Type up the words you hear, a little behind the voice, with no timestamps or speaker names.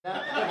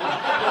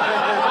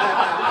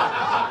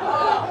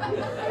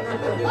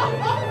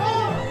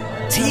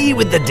Tea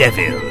with the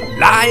Devil,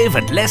 live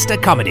at Leicester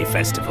Comedy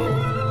Festival.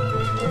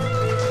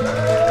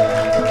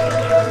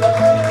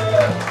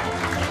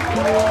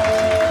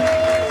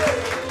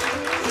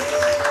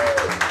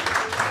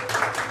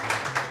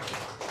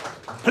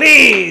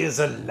 Please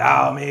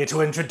allow me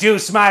to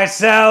introduce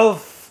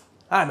myself.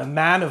 I'm a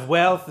man of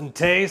wealth and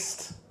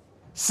taste.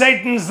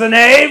 Satan's the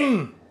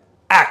name.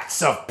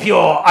 Acts of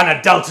pure,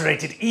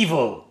 unadulterated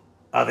evil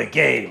are the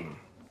game.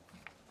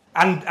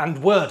 And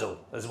Wordle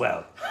as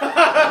well.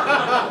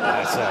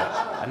 That's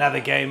another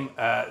game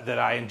that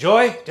I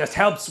enjoy. Just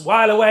helps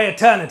while away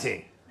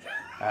eternity,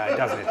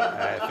 doesn't it?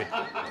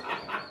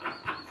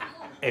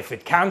 If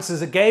it counts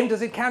as a game,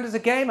 does it count as a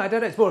game? I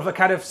don't know. It's more of a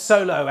kind of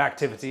solo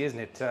activity, isn't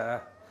it?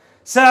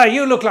 Sir,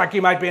 you look like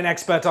you might be an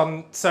expert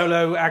on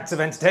solo acts of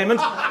entertainment.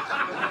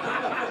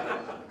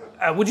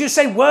 Would you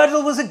say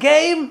Wordle was a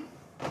game?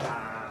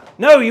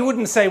 No, you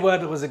wouldn't say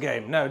Wordle was a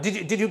game. No.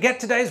 Did you get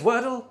today's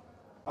Wordle?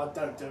 I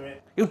don't do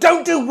it. You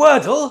don't do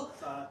Wordle?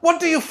 What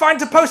do you find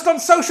to post on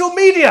social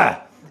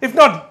media? If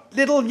not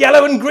little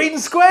yellow and green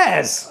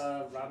squares?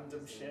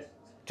 Random shit.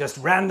 Just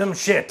random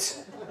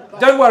shit.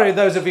 Don't worry,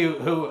 those of you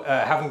who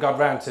haven't got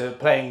round to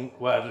playing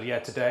Wordle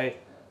yet today.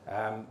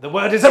 The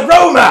word is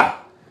aroma!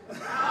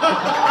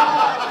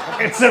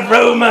 It's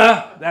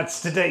aroma.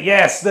 That's today.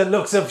 Yes, the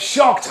looks of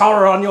shocked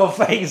horror on your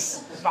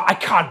face. I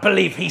can't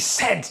believe he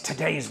said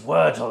today's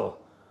Wordle.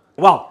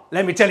 Well,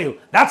 let me tell you,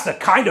 that's the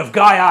kind of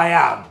guy I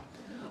am.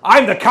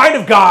 I'm the kind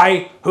of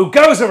guy who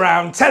goes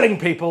around telling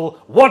people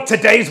what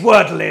today's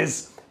Wordle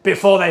is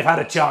before they've had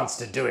a chance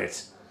to do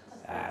it.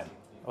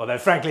 Although,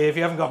 frankly, if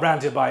you haven't got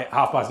round to it by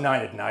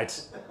 9:30 at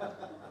night,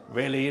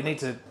 really, you need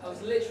to... I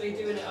was literally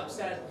doing it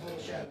upstairs before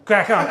the show.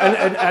 Crack on.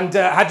 And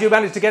had you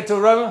managed to get to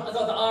aroma? I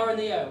got the R and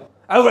the O.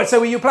 Oh, right,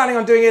 so were you planning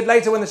on doing it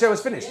later when the show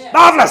was finished? Yeah.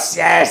 Marvellous,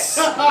 yes!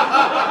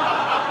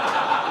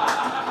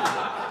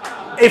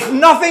 If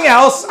nothing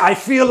else, I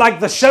feel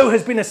like the show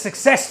has been a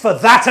success for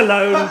that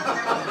alone.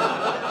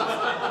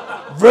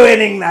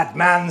 Ruining that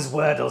man's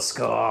Wordle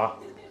score.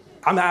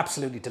 I'm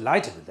absolutely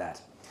delighted with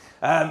that.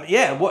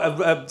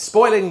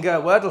 Spoiling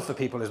Wordle for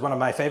people is one of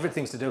my favourite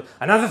things to do.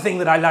 Another thing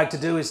that I like to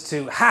do is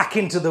to hack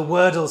into the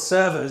Wordle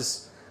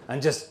servers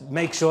and just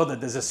make sure that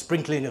there's a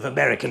sprinkling of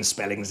American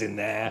spellings in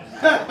there.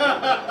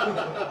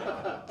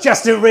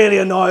 Just to really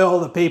annoy all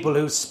the people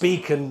who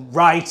speak and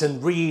write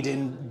and read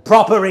in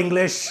proper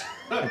English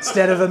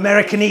instead of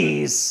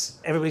Americanese.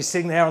 Everybody's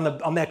sitting there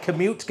on their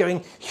commute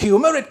going,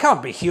 humour? It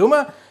can't be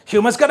humour.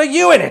 Humour's got a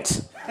U in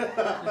it.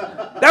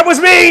 That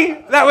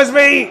was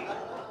me.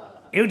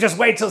 You just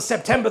wait till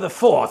September the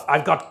 4th.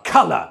 I've got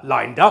colour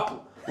lined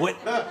up.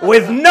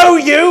 With no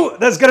U,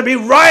 there's going to be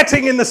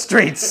rioting in the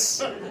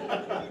streets.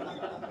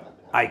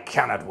 I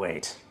cannot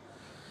wait.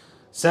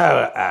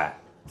 So,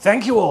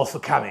 thank you all for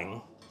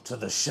coming to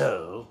the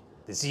show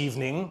this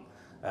evening.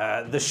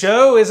 The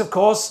show is, of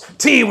course,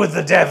 Tea with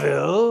the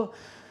Devil,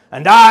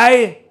 and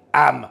I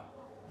am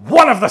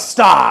one of the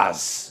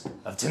stars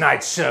of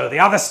tonight's show. The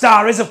other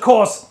star is, of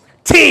course,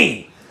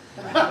 tea.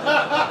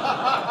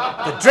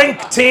 The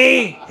drink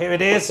tea, here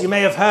it is. You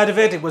may have heard of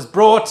it. It was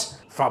brought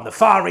from the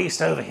Far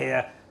East over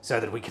here so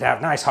that we could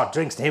have nice hot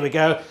drinks. And here we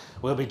go.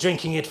 We'll be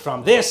drinking it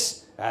from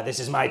this. This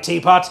is my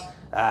teapot.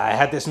 I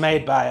had this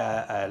made by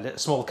a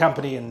small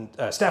company in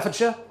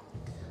Staffordshire.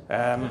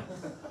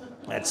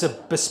 It's a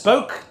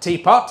bespoke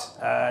teapot.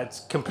 It's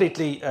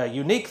completely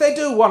unique. They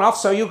do one-off,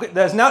 so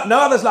there's no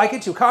others like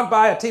it. You can't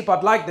buy a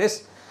teapot like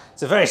this.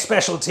 It's a very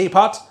special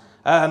teapot.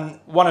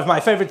 One of my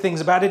favourite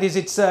things about it is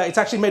it's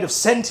actually made of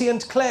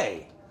sentient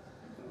clay.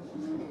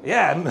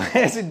 Yeah,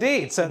 yes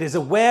indeed. So it is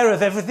aware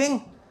of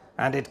everything,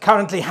 and it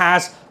currently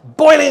has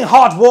boiling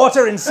hot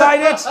water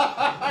inside it.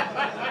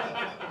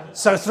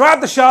 So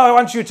throughout the show, I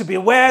want you to be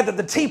aware that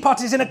the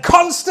teapot is in a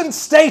constant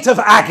state of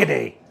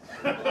agony.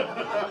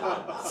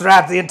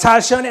 Throughout the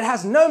entire show, and it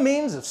has no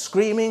means of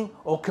screaming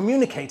or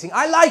communicating.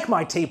 I like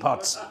my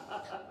teapots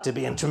to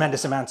be in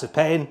tremendous amounts of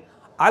pain.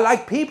 I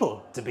like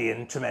people to be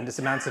in tremendous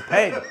amounts of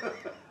pain.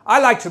 I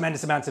like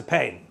tremendous amounts of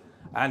pain.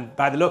 And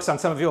by the looks on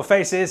some of your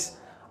faces,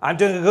 I'm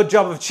doing a good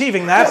job of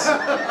achieving that.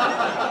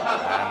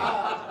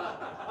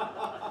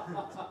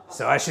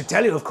 So I should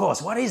tell you, of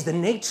course, what is the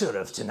nature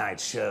of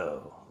tonight's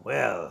show?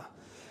 Well,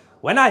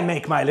 when I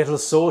make my little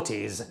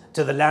sorties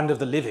to the land of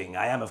the living,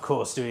 I am, of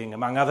course, doing,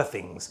 among other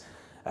things,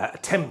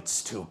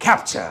 attempts to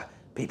capture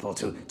people,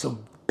 to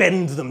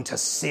bend them to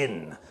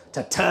sin,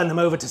 to turn them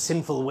over to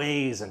sinful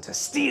ways, and to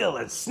steal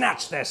and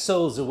snatch their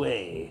souls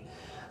away.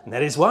 And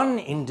there is one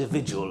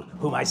individual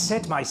whom I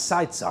set my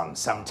sights on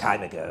some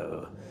time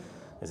ago.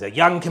 There's a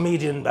young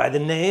comedian by the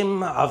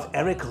name of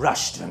Eric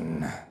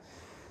Rushton,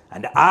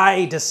 and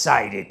I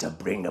decided to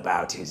bring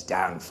about his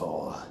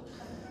downfall.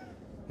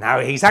 Now,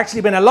 he's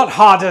actually been a lot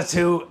harder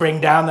to bring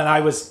down than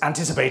I was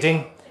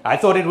anticipating. I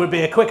thought it would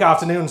be a quick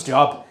afternoon's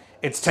job.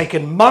 It's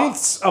taken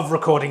months of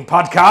recording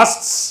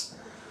podcasts,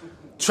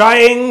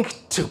 trying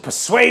to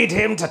persuade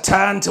him to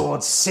turn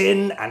towards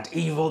sin and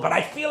evil, but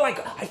I feel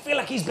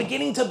like he's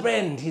beginning to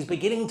bend, he's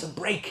beginning to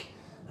break,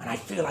 and I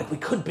feel like we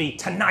could be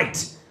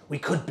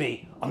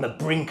on the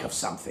brink of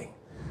something.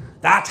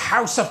 that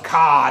house of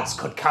cards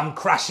could come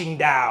crashing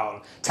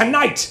down.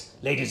 Tonight,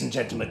 ladies and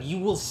gentlemen, you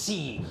will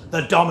see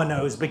the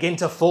dominoes begin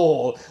to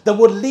fall that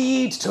would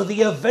lead to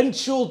the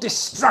eventual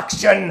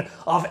destruction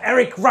of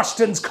Eric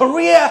Rushton's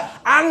career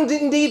and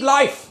indeed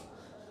life.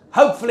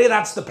 Hopefully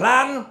that's the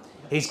plan.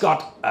 He's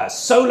got a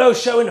solo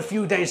show in a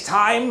few days'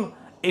 time.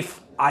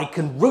 If I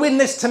can ruin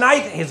this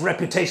tonight, his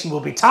reputation will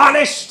be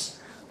tarnished.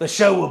 The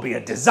show will be a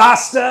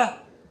disaster.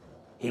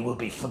 He will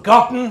be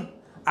forgotten.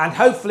 And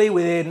hopefully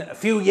within a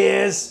few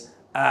years,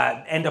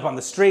 end up on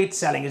the street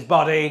selling his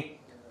body.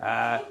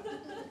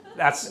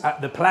 That's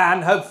the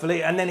plan,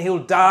 hopefully. And then he'll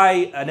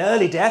die an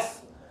early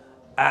death.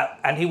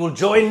 And he will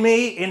join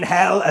me in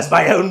hell as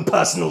my own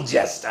personal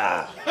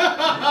jester.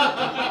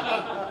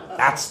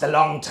 That's the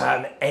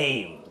long-term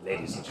aim,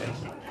 ladies and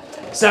gentlemen.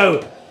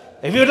 So,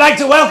 if you'd like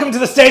to welcome to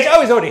the stage...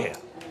 Oh, he's already here.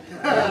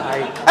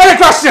 Eric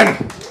Rushton!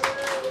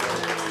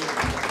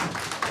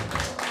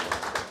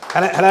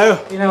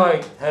 Hello? You know,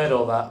 I heard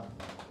all that.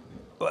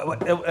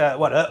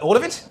 What, all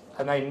of it?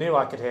 And they knew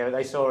I could hear it.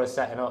 They saw us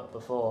setting up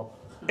before.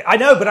 I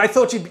know, but I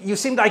thought you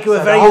seemed like you were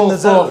So very the whole in the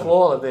zone. fourth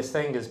wall of this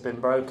thing has been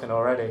broken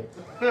already.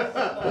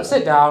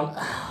 Sit down.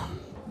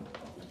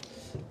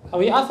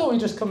 I thought we'd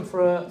just come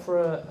for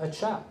a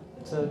chat,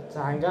 to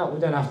hang out. We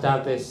don't have to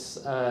have this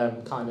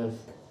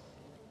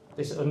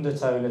this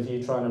undertone of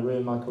you trying to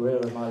ruin my career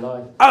and my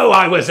life. Oh,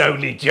 I was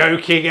only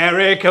joking,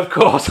 Eric. Of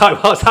course I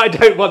was. I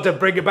don't want to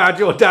bring about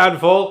your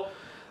downfall.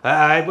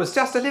 It was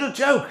just a little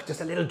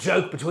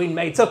joke between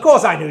mates. Of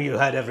course I knew you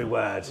heard every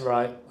word.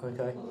 Right,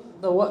 okay.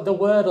 The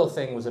Wordle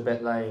thing was a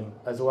bit lame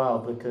as well,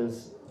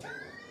 because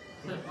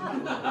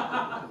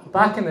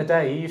back in the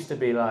day you used to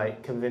be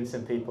like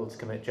convincing people to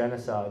commit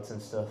genocides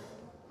and stuff.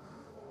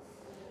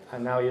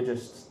 And now you're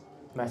just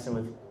messing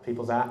with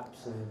people's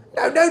apps. And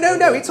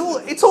No.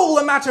 It's all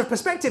a matter of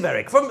perspective,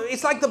 Eric.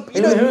 It's like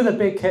who are the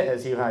big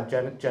hitters you had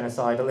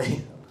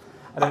genocidally?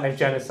 I don't know if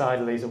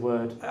genocidally is a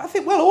word. I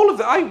think, well, all of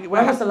them.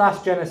 When was the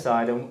last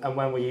genocide, and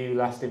when were you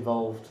last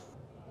involved?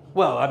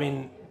 Well, I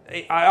mean,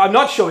 I'm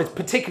not sure it's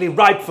particularly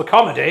ripe for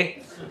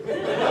comedy,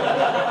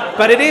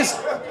 but it is.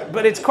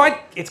 But it's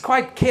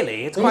quite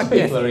killy. It's These quite.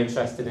 people are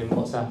interested in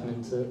what's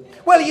happening to.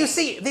 Well, you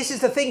see, this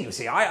is the thing. You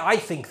see, I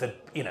think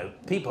that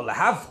people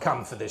have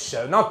come for this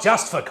show not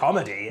just for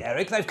comedy,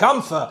 Eric. They've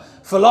come for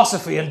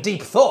philosophy and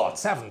deep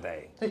thoughts, haven't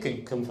they? They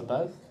can come for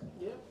both.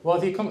 Yeah. Well,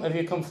 have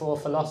you come for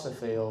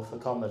philosophy or for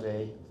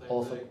comedy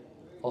or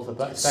for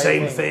both?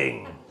 Same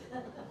thing.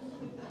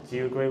 Do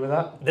you agree with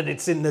that? That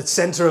it's in the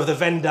centre of the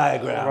Venn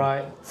diagram.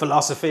 Right.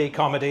 Philosophy,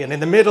 comedy, and in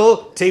the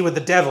middle, tea with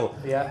the devil.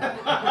 Yeah.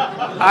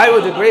 I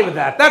would agree with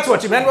that. That's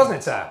what you meant, wasn't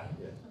it, sir?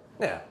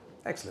 Yeah.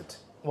 Excellent.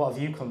 What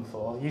have you come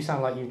for? You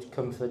sound like you've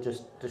come for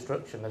just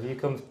destruction. Have you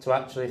come to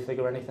actually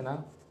figure anything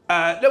out?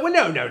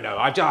 No.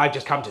 I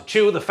just come to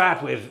chew the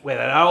fat with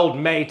an old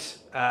mate.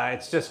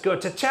 It's just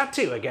good to chat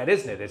to you again,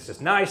 isn't it? It's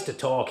just nice to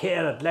talk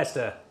here at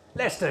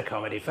Leicester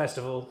Comedy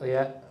Festival.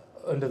 Yeah,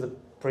 under the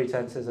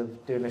pretenses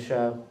of doing a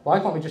show. Why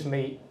can't we just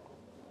meet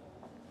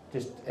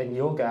just in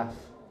your gaff?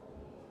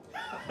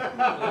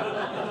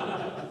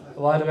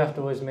 Why do we have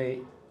to always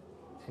meet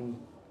in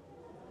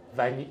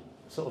venue,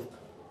 sort of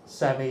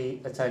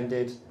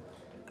semi-attended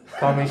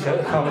comedy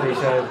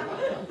show?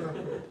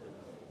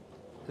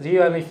 Do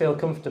you only feel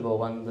comfortable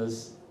when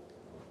there's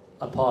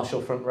a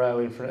partial front row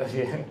in front of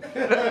you?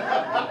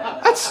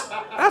 That's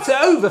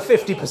over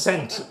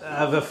 50%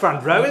 of a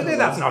front row, isn't it?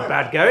 That's not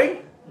bad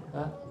going.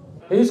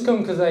 Who's come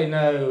because they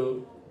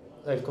know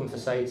they've come for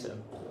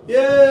Satan?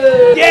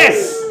 Yay!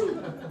 Yes!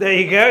 There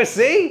you go,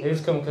 see?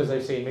 Who's come because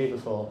they've seen me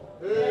before?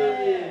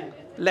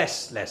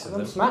 Less of I'm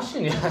them.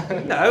 smashing you.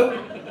 No,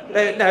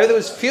 there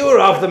was fewer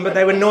of them, but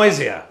they were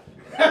noisier.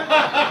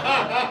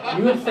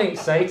 You would think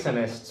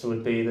Satanists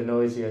would be the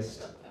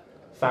noisiest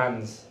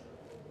fans.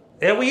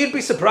 Yeah, well, you'd be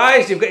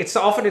surprised. It's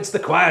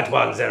the quiet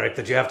ones, Eric,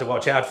 that you have to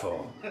watch out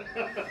for.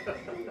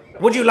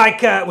 Would you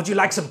like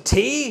some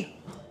tea?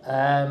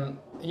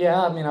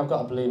 Yeah, I mean, I've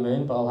got a blue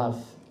moon, but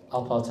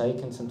I'll partake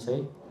in some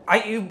tea.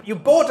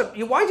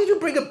 Why did you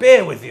bring a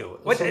beer with you?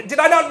 Did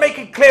I not make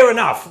it clear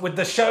enough with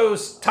the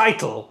show's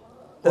title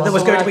that there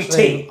was going to be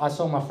tea? I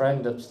saw my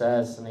friend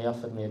upstairs and he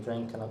offered me a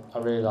drink, and I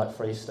really like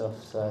free stuff,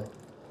 so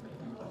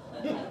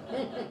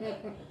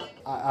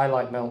I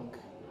like milk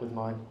with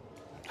mine.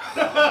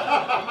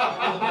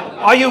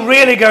 Are you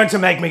really going to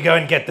make me go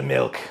and get the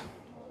milk?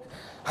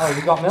 Oh,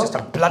 you got milk? Just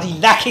a bloody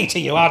lackey to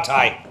you, aren't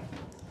I?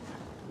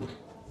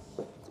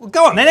 Well,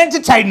 go on then,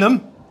 entertain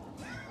them.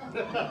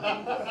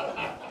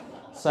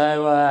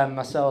 So,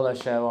 my solo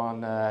show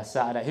on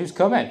Saturday. Who's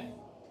coming?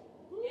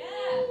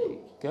 Yeah.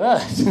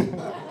 Good.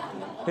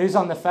 Who's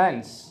on the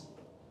fence?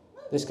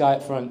 This guy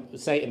up front,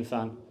 Satan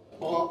fan.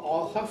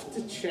 I'll have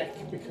to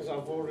check because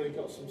I've already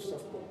got some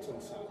stuff booked on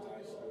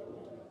Saturday. So.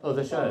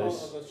 Other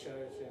shows? Other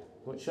shows, yeah.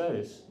 What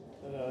shows?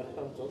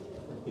 Hold on.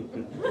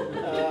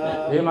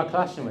 Who am I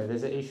clashing with?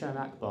 Is it Ishan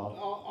Akbar?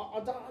 I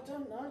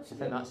don't know. I think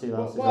that's who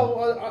else is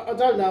Well, I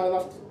don't know.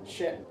 I'll have to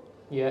check.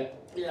 Yeah.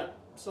 Yeah.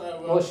 So.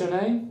 What's your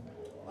name?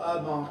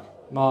 Mark.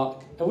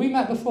 Mark. Have we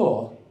met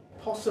before?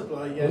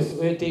 Possibly, yes.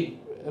 We're deep.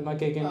 at my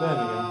gig in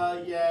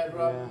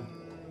Birmingham?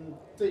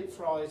 Deep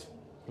fried.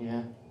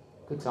 Yeah,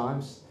 good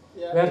times.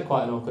 Yeah. We had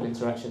quite an awkward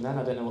interaction then.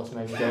 I don't know what's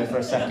made me go for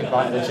a second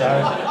bite of the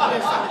cherry.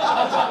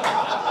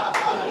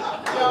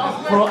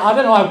 Well, I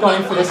don't know why I've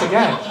gone in for this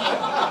again.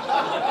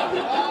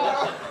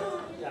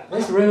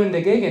 This ruined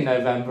the gig in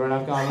November, and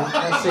I've gone.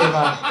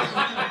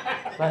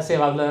 Let's see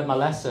if I've learnt my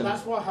lesson.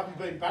 That's why I haven't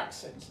been back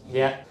since.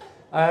 Yeah.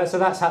 So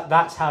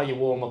that's how you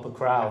warm up a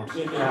crowd.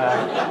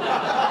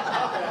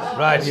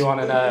 Right. You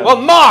want to know?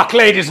 Well, Mark,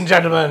 ladies and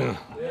gentlemen.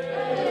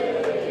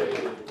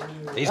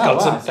 He's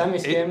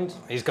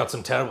He's got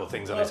some terrible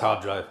things on his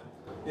hard drive.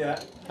 Yeah.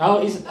 Oh,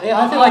 I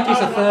feel like he's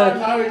a third.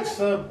 No, it's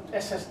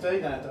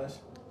SSD nowadays.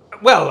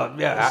 Well,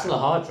 yeah. It's still a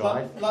hard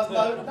drive.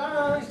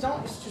 No, it's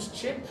not. It's just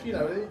chip, you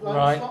know.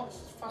 Right.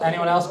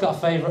 Anyone else got a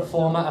favourite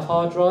format of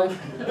hard drive?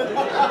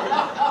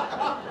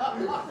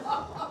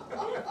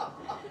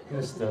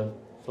 Just the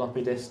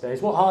floppy disk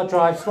days.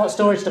 What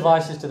storage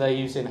devices do they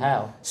use in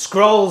hell?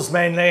 Scrolls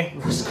mainly.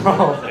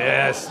 Scroll.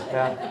 Yes.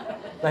 Yeah.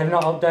 They've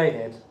not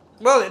updated.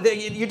 Well,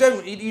 you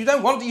don't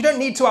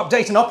need to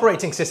update an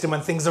operating system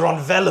when things are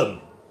on vellum,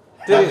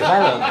 do you?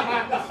 Vellum.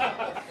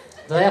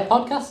 Do they have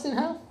podcasts in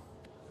hell?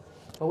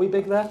 Are we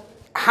big there?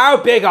 How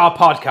big our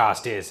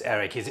podcast is,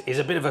 Eric, is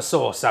a bit of a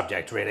sore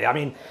subject, really. I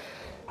mean,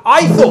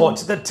 I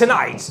thought that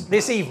tonight,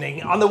 this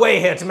evening, on the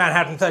way here to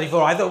Manhattan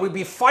 34, I thought we'd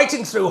be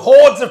fighting through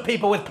hordes of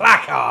people with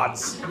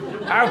placards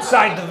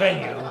outside the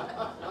venue,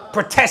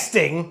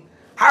 protesting,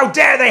 how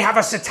dare they have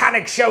a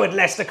satanic show at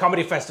Leicester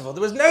Comedy Festival.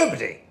 There was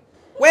nobody.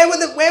 Where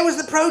was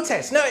the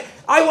protest? No,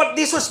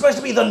 this was supposed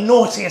to be the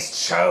naughtiest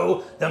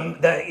show,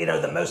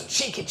 the most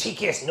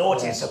cheekiest,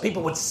 naughtiest, so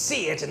people would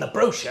see it in the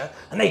brochure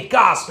and they'd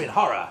gasp in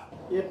horror.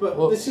 Yeah,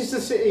 but this is the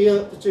city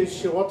that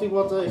produced Showaddy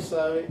Waddy,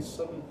 so it's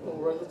all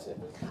relative.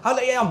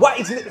 What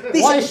is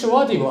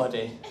Showaddy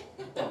Waddy?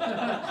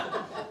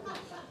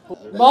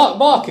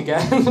 Mark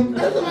again.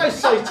 They're the most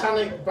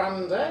satanic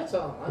band out,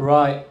 aren't they?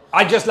 Right.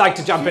 I'd just like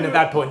to jump in at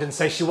that point and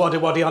say Showaddy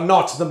Waddy are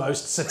not the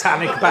most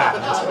satanic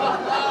band.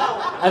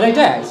 Are they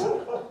dead?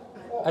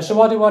 Are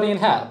Showaddy Waddy in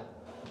hell?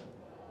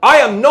 I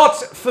am not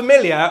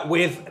familiar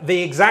with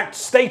the exact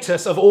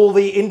status of all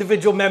the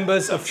individual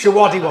members of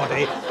Showaddy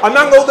Waddy.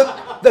 Among all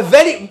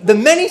the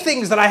many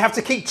things that I have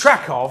to keep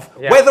track of,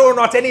 whether or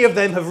not any of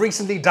them have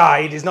recently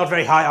died is not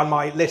very high on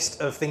my list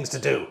of things to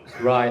do.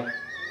 Right.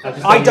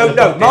 I don't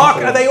know. Mark,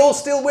 are they all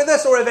still with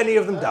us, or have any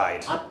of them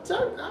died? I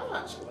don't know,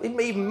 actually.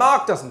 Even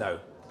Mark doesn't know.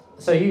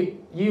 So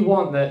you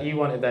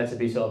wanted there to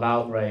be sort of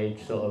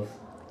outrage, sort of.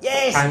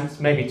 Yes.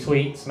 Pants, maybe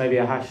tweets, maybe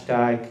a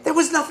hashtag. There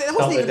was nothing. There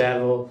wasn't Stop even. the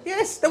devil.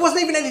 Yes, there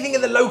wasn't even anything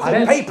in the local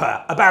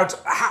paper about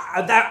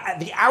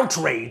the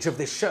outrage of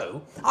this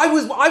show. I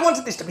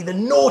wanted this to be the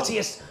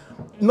naughtiest,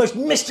 most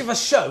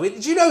mischievous show.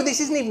 Do you know this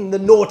isn't even the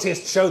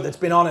naughtiest show that's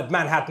been on at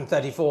Manhattan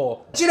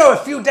 34? Do you know a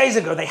few days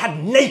ago they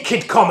had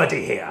naked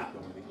comedy here?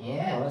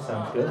 Yeah, that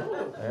sounds good.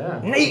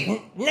 Yeah.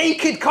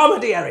 Naked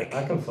comedy, Eric.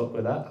 I can fuck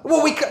with that.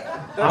 Well, I'm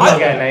not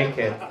getting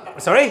naked.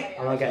 Sorry?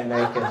 I'm not getting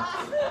naked.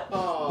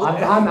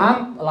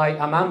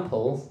 I'm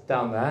ample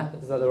down there.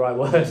 Is that the right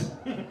word?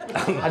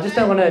 I just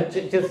don't want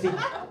to.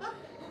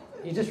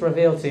 You just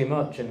reveal too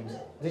much. And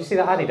did you see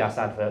that Adidas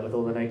advert with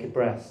all the naked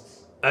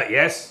breasts?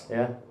 Yes.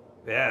 Yeah.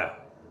 Yeah.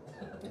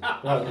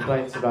 No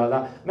complaints about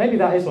that. Maybe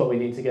that is what we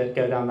need to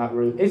go down that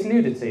route. Is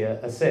nudity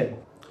a sin?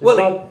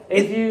 Well,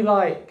 if you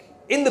like.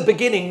 In the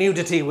beginning,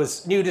 nudity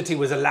was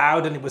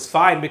allowed and it was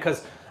fine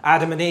because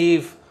Adam and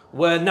Eve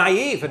were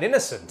naive and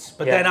innocent.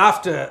 But then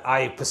after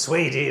I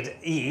persuaded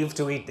Eve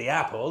to eat the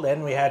apple,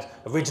 then we had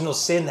original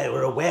sin. They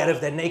were aware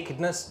of their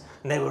nakedness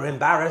and they were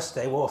embarrassed.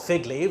 They wore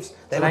fig leaves.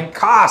 They were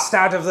cast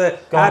out of the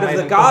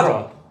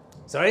garden.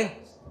 Sorry?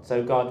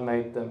 So God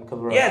made them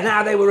cover up. Yeah,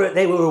 now they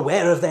were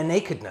aware of their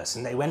nakedness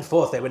and they went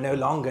forth. They were no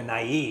longer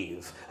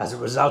naive as a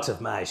result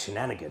of my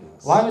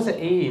shenanigans. Why was it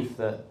Eve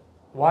that...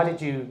 Why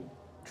did you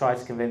try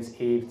to convince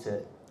Eve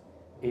to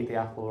eat the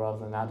apple rather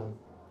than Adam?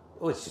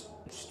 Oh, it's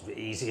just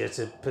easier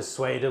to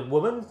persuade a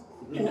woman.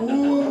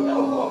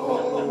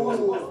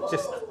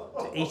 Just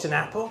to eat an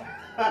apple.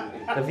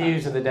 The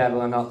views of the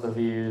devil are not the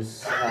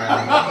views of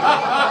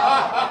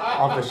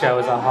the show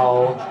as a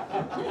whole.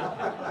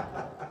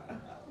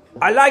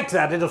 I liked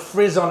that little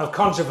frizz-on of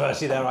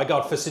controversy there I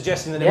got for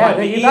suggesting that it might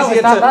be easier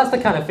to... That's the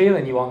kind of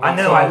feeling you want. I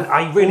know,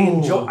 I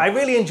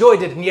really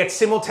enjoyed it, and yet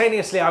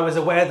simultaneously I was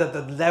aware that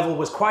the level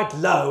was quite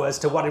low as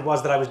to what it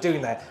was that I was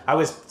doing there. I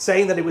was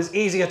saying that it was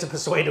easier to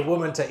persuade a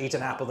woman to eat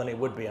an apple than it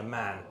would be a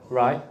man.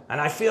 Right. And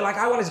I feel like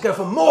I wanted to go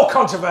for more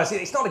controversy.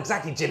 It's not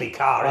exactly Jimmy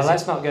Carr, is it?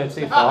 Let's not go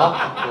too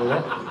far, will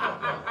it?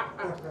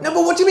 No,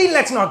 but what do you mean,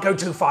 let's not go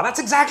too far? That's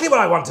exactly what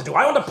I want to do.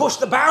 I want to push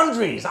the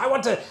boundaries. I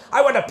want to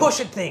push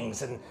at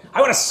things, and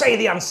I want to say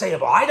the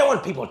unsayable. I don't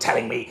want people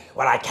telling me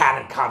what I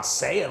can and can't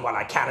say and what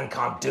I can and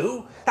can't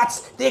do.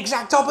 That's the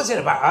exact opposite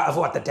of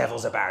what the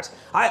devil's about.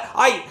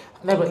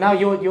 No, but now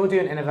you're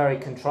doing it in a very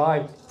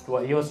contrived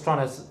way. You're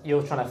trying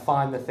to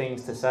find the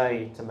things to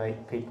say to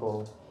make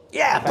people...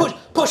 Yeah,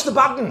 push the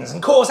buttons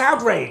and cause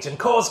outrage and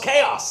cause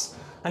chaos.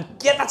 And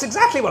yeah, that's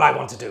exactly what I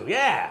want to do,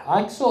 yeah.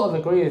 I sort of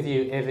agree with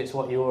you if it's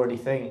what you already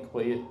think,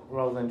 but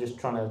rather than just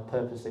trying to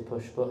purposely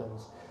push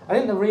buttons. I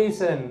think the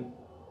reason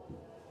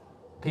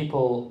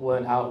people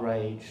weren't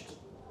outraged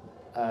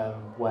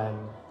when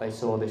they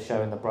saw this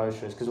show in the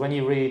brochure is because when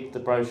you read the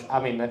brochure,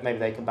 I mean, maybe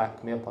they can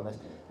back me up on this,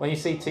 when you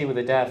see Tea with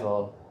the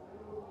Devil,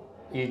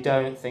 you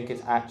don't think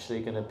it's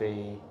actually going to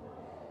be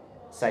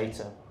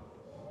Satan.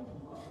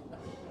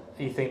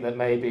 You think that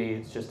maybe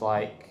it's just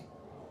like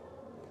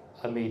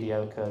a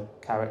mediocre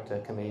character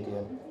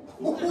comedian.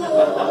 Well,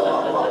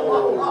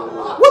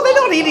 they're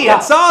not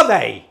idiots, are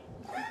they?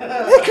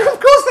 Of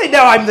course they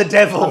know I'm the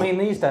devil. I mean,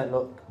 these don't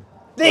look...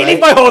 Leave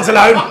my horns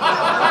alone.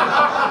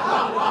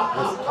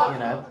 You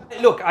know.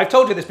 Look, I've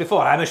told you this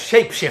before. I'm a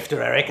shapeshifter,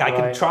 Eric.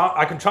 Right.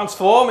 I can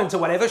transform into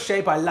whatever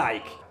shape I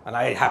like. And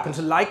I happen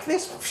to like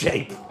this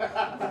shape.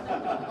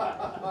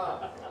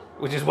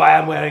 Which is why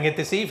I'm wearing it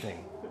this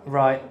evening.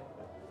 Right.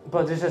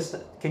 But there's just...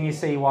 Can you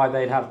see why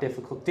they'd have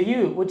difficulty?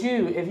 Would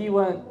you, if you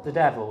weren't the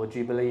devil, would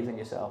you believe in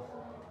yourself?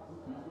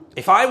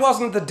 If I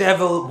wasn't the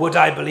devil, would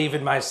I believe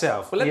in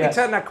myself? Well, let me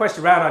turn that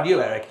question around on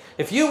you, Eric.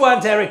 If you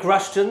weren't Eric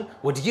Rushton,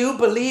 would you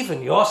believe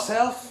in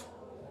yourself?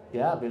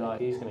 Yeah, I'd be like,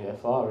 he's going to go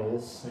far, he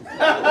is.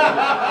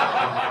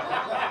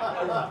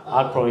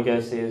 I'd probably go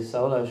see his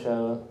solo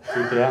show at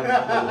 2 p.m.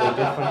 There's a big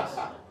difference.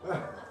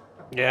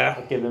 Yeah.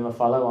 I'd give him a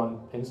follow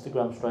on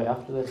Instagram straight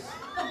after this.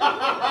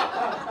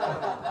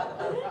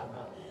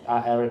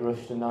 At Eric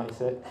Rushton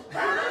 96.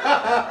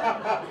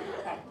 Are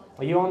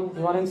you on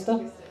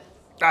Insta?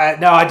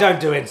 No, I don't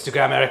do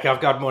Instagram, Eric. I've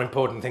got more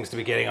important things to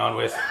be getting on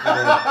with.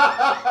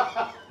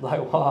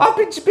 Like what? I've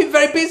been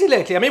very busy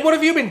lately. I mean, what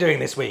have you been doing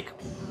this week?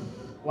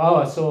 Well,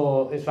 I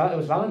saw it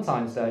was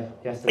Valentine's Day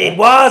yesterday. It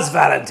was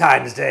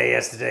Valentine's Day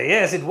yesterday.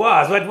 Yes, it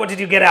was. What did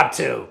you get up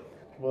to?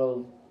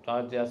 Well,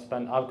 I've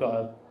got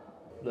a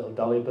little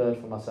dolly bird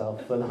for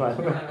myself for the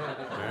moment.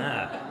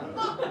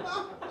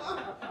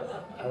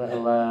 A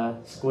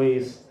little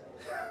squeeze.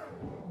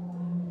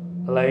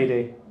 A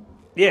lady.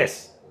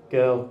 Yes.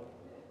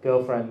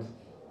 Girlfriend.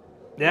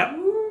 Yep.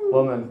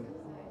 Woman.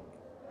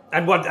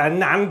 And what?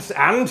 And?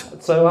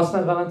 So I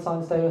spent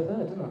Valentine's Day with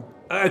her, didn't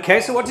I? Okay,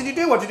 so what did you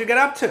do? What did you get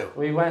up to?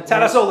 We went...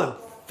 Tell us all the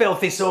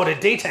filthy, sordid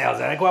details,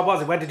 Eric. What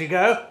was it? Where did you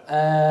go?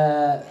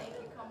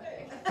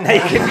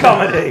 Naked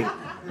comedy.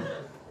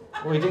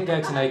 We didn't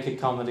go to Naked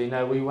Comedy.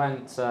 No, we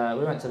went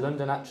to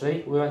London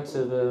actually. We went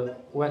to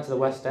the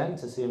West End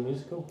to see a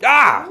musical.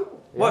 Ah!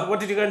 Yeah. What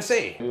did you go and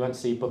see? We went to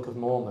see Book of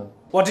Mormon.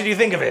 What did you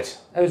think of it?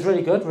 It was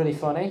really good, really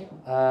funny.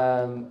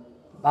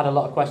 Had a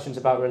lot of questions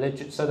about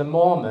religion. So the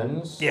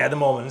Mormons... Yeah, the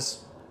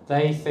Mormons.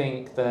 They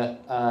think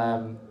that...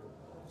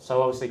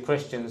 so obviously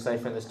Christians, they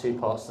think there's two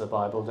parts to the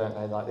Bible, don't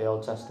they? Like the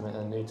Old Testament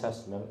and the New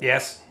Testament.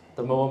 Yes.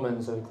 The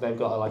Mormons, they've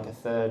got like a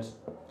third...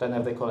 don't know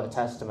if they call it a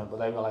testament, but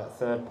they've got like a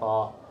third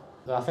part.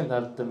 I think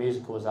the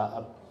musical was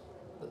that...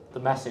 the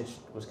message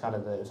was kind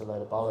of that it was a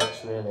load of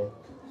bollocks, really.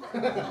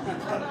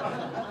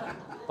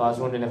 But I was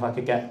wondering if I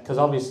could get... Because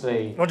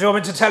obviously... Well, do you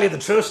want me to tell you the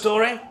true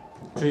story?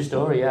 True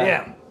story, yeah.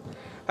 Yeah.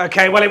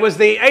 Okay, well, it was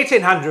the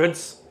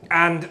 1800s,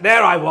 and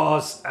there I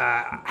was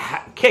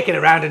kicking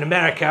around in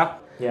America,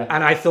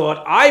 and I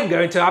thought, I'm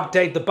going to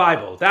update the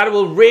Bible. That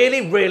will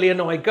really, really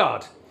annoy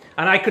God.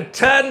 And I could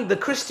turn the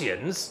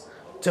Christians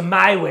to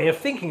my way of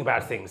thinking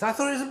about things. I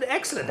thought it was an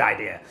excellent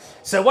idea.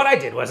 So what I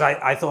did was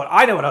I thought,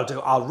 I know what I'll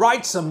do. I'll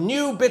write some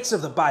new bits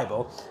of the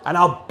Bible, and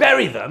I'll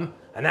bury them,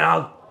 and then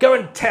I'll go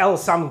and tell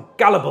some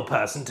gullible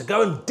person to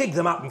go and dig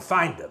them up and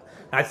find them.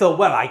 And I thought,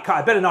 well, I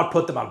better not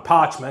put them on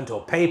parchment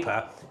or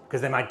paper,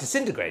 because they might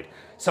disintegrate.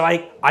 So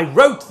I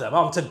wrote them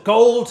onto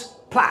gold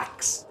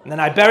plaques, and then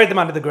I buried them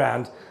under the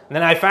ground, and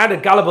then I found a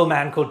gullible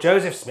man called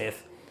Joseph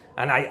Smith,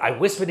 and I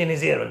whispered in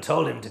his ear and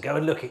told him to go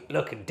and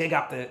look and dig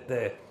up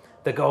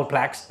the gold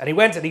plaques, and he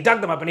went and he dug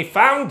them up and he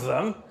found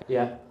them,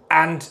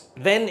 and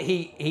then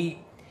he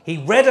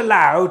read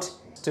aloud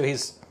to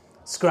his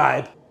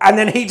scribe, and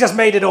then he just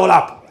made it all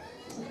up.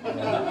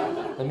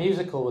 The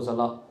musical was a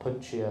lot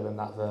punchier than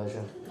that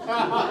version.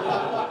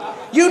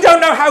 You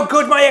don't know how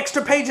good my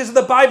extra pages of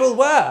the Bible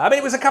were. I mean,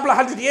 it was a couple of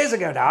 100 years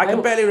ago now. I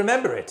can barely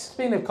remember it.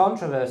 Speaking of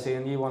controversy,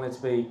 and you wanted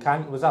to be...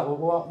 was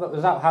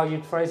that how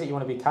you'd phrase it? You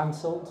want to be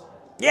cancelled?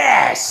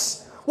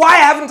 Yes! Why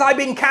haven't I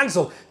been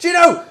cancelled? Do you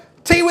know,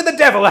 Tea with the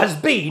Devil has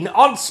been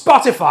on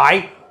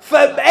Spotify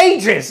for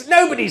ages.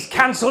 Nobody's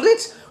cancelled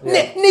it.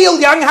 Yeah. Neil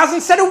Young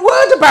hasn't said a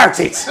word about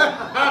it.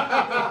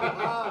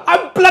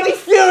 I'm bloody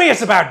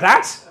furious about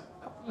that.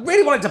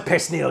 Really wanted to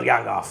piss Neil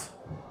Young off.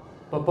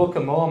 But Book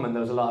of Mormon,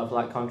 there was a lot of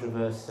like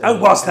controversy. Oh,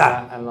 was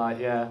that? And like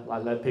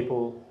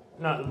people,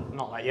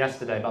 not like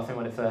yesterday, but I think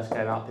when it first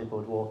came out, people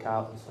would walk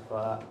out and stuff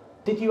like that.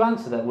 Did you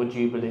answer that? Would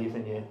you believe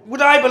in you?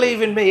 Would I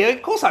believe in me?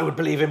 Of course I would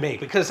believe in me,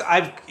 because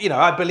I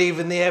believe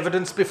in the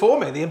evidence before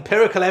me, the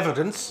empirical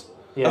evidence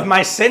of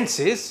my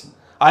senses.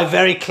 I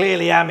very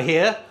clearly am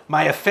here.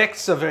 My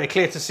effects are very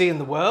clear to see in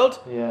the world.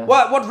 Yeah.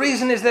 What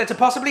reason is there to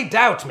possibly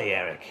doubt me,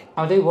 Eric?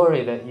 I do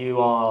worry that you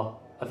are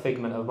a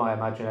figment of my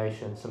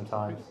imagination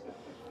sometimes,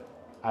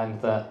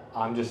 and that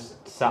I'm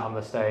just sat on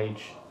the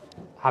stage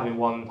having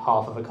one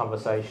half of a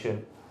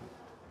conversation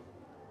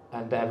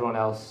and everyone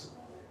else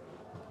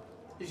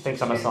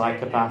thinks I'm a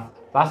psychopath.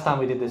 Last time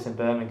we did this in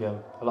Birmingham,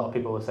 a lot of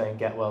people were saying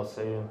 "get well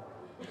soon"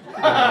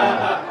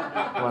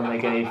 when they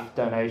gave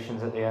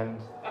donations at the end.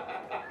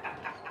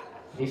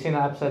 You seen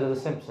that episode of The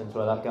Simpsons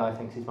where that guy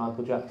thinks he's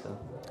Michael Jackson?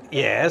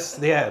 Yes,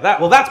 yeah.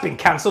 That's been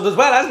cancelled as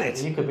well, hasn't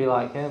it? You could be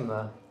like him,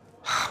 though.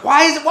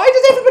 Why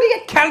does everybody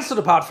get cancelled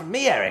apart from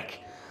me, Eric?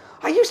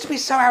 I used to be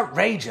so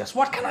outrageous.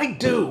 What can I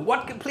do?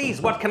 What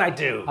can I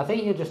do? I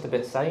think you're just a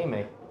bit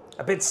samey.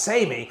 A bit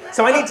samey.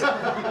 So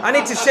I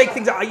need to shake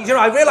things up. You know,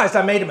 I realised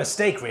I made a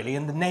mistake really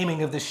in the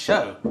naming of this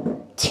show.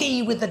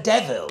 Tea with the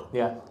Devil.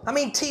 Yeah. I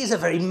mean, tea is a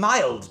very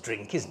mild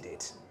drink, isn't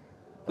it?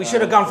 We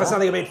should have gone for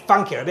something a bit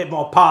funkier, a bit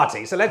more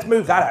party. So let's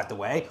move that out the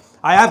way.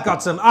 I have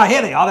got some. Ah,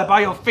 here they are. They're by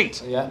your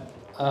feet. Yeah.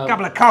 A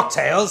couple of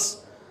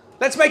cocktails.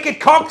 Let's make it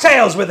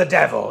cocktails with the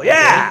devil.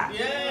 Yeah.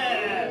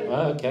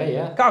 Oh, okay,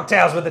 yeah.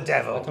 Cocktails with the I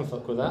devil. can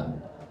fuck with that.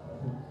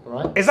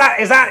 Right. Is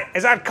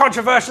that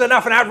controversial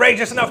enough and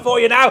outrageous enough for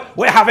you now?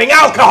 We're having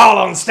alcohol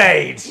on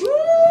stage. Woo!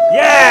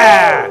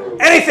 Yeah.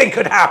 Anything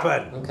could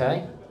happen.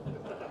 Okay.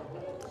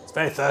 It's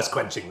very thirst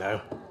quenching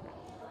though.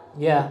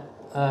 Yeah.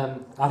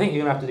 I think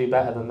you're gonna have to do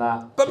better than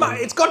that. But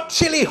it's got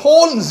chili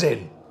horns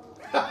in.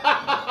 Look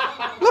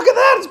at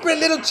that! It's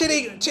pretty little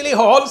chili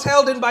horns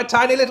held in by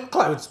tiny little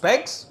clothes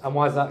pegs. And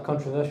why is that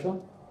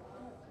controversial?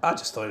 I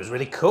just thought it was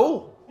really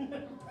cool.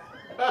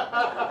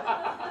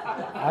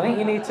 I think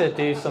you need to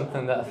do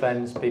something that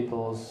offends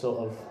people's sort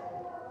of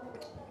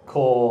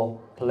core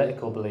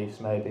political beliefs,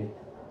 maybe.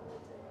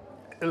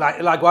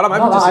 Like what? I'm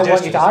Not open to that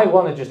suggestions. I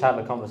want to just have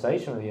a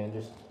conversation with you and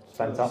just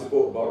spend time.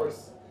 Support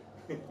Boris.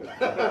 Do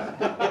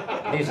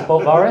you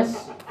support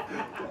Boris?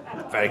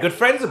 Very good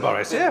friends of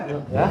Boris,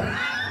 yeah. Yeah.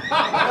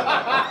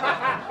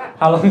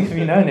 How long have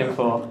you known him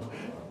for?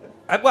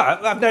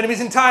 Well, I've known him his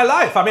entire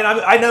life. I mean,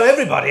 I know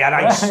everybody, and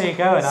Where are you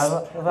going?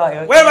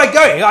 Where am I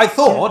going? I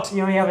thought.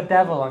 You only have a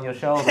devil on your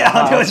shoulder. Yeah,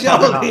 on your What's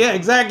going shoulder. on? Yeah,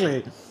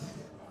 exactly.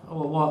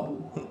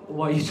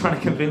 What are you trying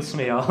to convince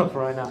me of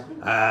right now?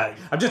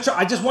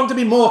 I just want to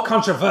be more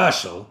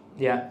controversial,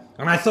 Yeah.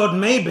 and I thought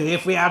maybe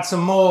if we add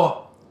some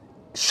more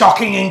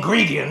shocking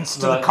ingredients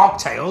to the Right.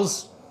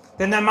 cocktails,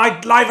 then they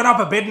might liven up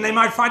a bit, and they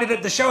might find it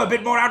at the show a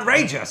bit more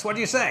outrageous. What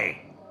do you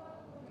say?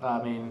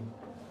 I mean,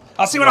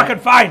 I'll see what I can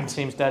find.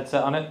 seems dead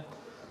set on it.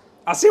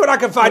 I'll see what I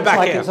can find Looks back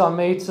like here. it's on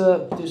me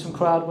to do some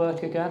crowd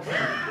work again.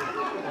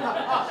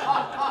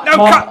 No,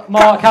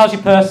 Mark, how's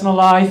your personal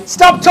life?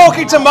 stop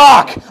talking to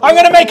Mark. I'm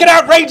going to make an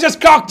outrageous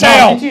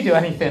cocktail. Mark, did you do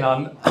anything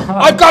on...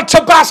 I've got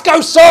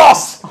Tabasco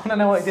sauce. I want to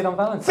know what he did on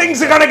Valentine's.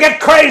 Things are going to get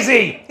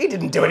crazy. He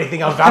didn't do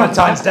anything on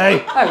Valentine's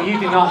Day. Oh, you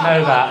do not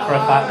know that for a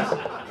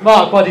fact.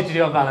 Mark, what did you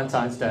do on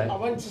Valentine's Day? I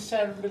went to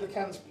Sarah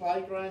Millican's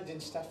playground in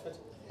Stafford.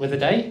 With a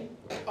date?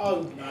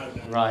 Oh, no.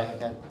 Right,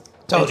 okay.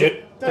 Told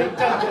you. Don't do the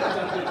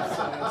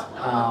sad.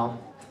 Oh,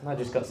 I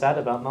just got sad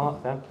about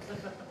Mark then.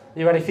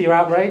 You ready for your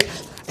outrage?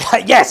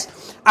 Yes.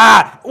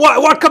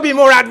 What could be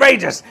more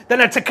outrageous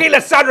than a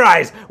tequila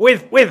sunrise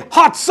with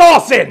hot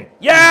sauce in?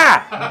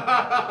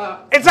 Yeah.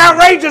 It's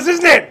outrageous,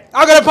 isn't it?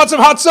 I'm going to put some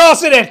hot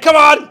sauce in it. Come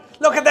on.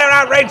 Look at their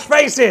outraged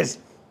faces.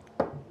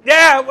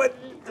 Yeah.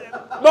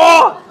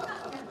 More.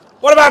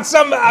 What about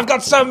some? I've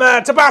got some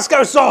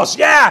Tabasco sauce.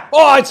 Yeah.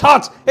 Oh, it's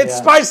hot. It's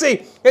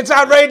spicy. It's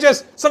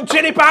outrageous. Some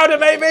chili powder,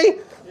 maybe.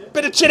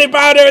 Bit of chili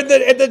powder in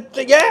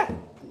the yeah.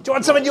 Do you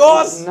want some in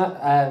yours?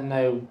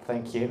 No,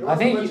 thank you. I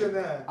think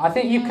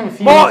you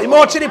confused...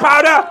 More chili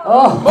powder?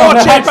 Oh, more I'm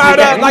chili actually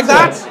powder, getting like into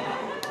that?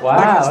 it.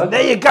 Wow.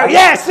 There you go.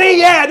 Yeah, see,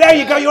 yeah, there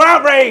you go. You're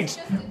outraged.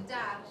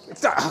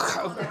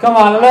 Come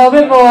on, a little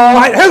bit more.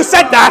 Right, who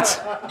said that?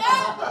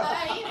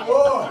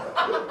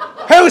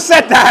 Who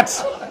said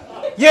that?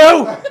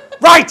 You?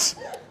 Right.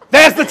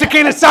 There's the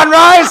tequila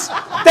sunrise.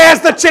 There's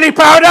the chili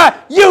powder.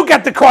 You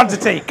get the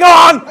quantity. Go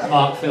on.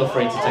 Mark, feel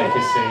free to take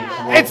his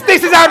seat.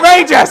 This is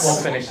outrageous.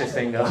 We'll finish this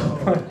thing up.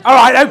 All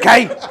right,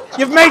 okay.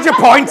 You've made your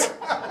point.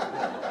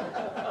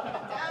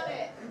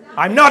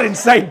 I'm not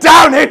insane.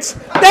 Down it.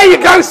 There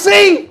you go.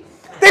 See?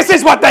 This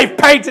is what they've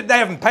paid. They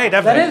haven't paid,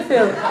 have They they? didn't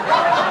feel...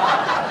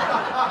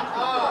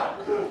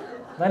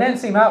 They didn't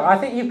seem out... I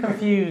think you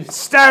confused...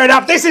 Stir it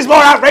up. This is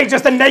more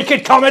outrageous than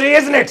naked comedy,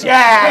 isn't it?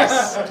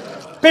 Yes.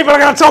 People are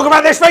going to talk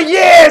about this for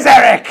years,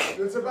 Eric.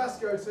 The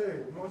Tabasco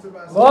too. More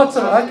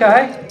Tabasco.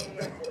 Okay.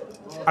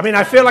 I mean,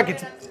 I feel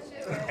like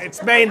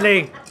it's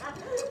mainly...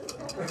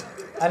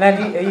 And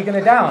then are you going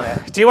to down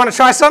it? Do you want to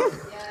try some?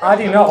 I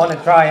do not want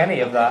to try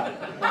any of that.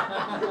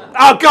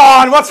 Oh, go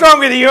on. What's wrong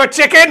with you? You're a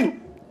chicken?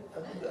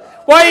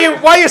 Why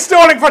are you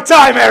stalling for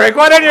time, Eric?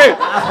 Why don't you...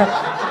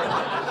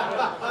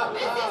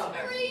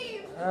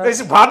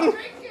 This is pardon?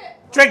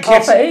 Drink Oh,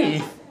 it. for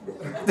Eve?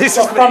 This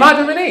is From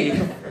Adam and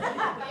Eve?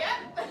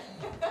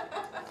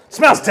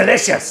 Smells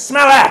delicious.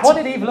 Smell that. What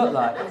did Eve look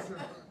like?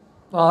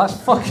 Oh, that's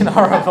fucking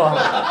horrible.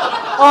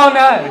 Oh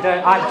no,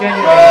 don't, I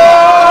genuinely...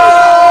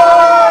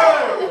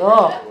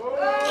 Oh.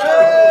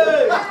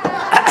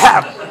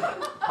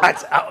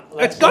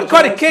 It's got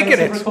quite a kick in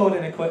it.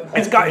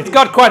 It's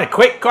got quite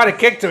a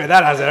kick to it.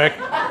 That has, Eric.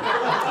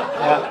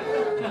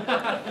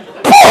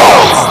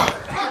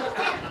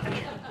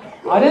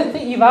 I don't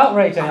think you've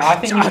outraged anyone. I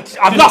think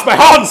I've lost my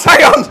horns.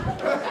 Hang on.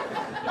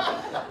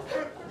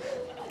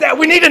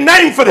 We need a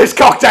name for this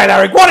cocktail,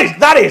 Eric. What is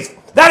that?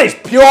 That is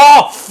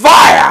pure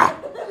fire.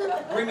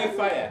 Ring of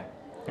Fire.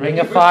 Ring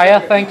of Fire.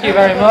 Thank you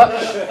very much.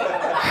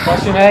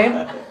 What's your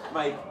name?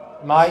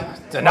 Mike.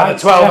 It's another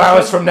 12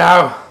 hours from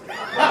now.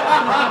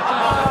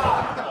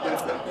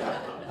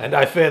 And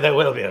I fear there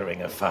will be a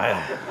ring of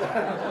fire.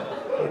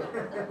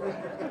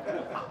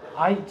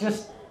 I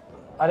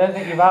don't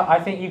think I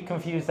think you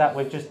confuse that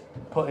with just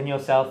putting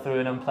yourself through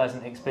an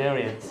unpleasant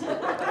experience. Do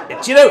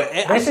you know,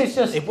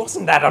 it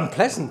wasn't that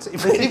unpleasant.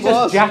 It really It's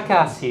just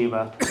jackass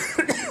humour.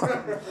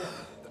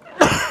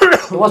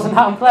 It wasn't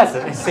that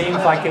unpleasant. It seems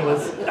like it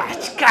was.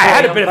 I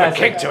had a bit of a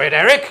kick to it,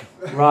 Eric.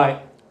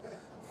 Right.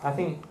 I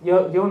think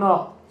you're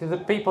not. The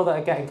people that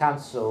are getting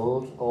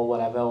cancelled or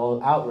whatever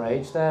or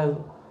outraged, they're,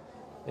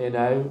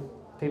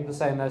 people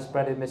saying they're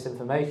spreading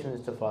misinformation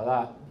and stuff like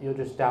that. You're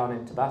just down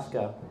in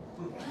Tabasco.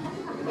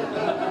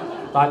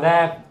 Like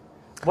they're.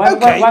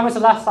 When was the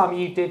last time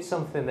you did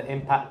something that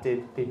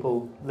impacted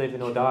people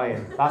living or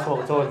dying? That's what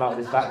we're talking about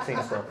with this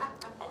vaccine stuff.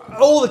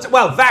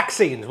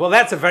 Vaccines. Well,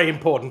 that's a very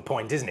important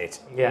point, isn't it?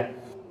 Yeah.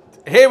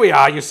 Here we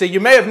are. You see, you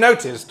may have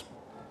noticed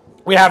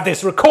we have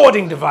this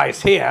recording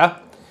device here,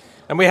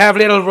 and we have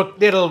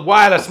little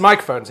wireless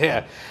microphones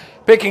here,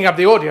 picking up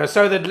the audio,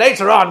 so that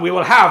later on we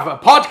will have a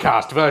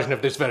podcast version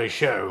of this very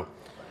show.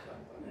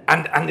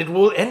 And it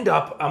will end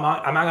up,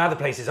 among other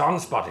places, on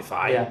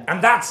Spotify. Yeah.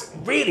 And that's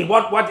really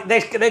what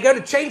they're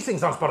going to change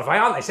things on Spotify,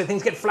 aren't they? So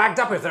things get flagged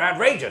up if they're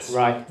outrageous.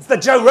 Right. It's the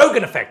Joe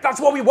Rogan effect. That's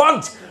what we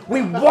want.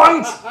 We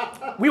want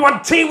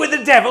Tea with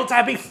the Devil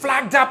to be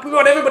flagged up. We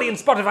want everybody in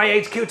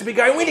Spotify HQ to be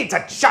going, we need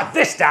to shut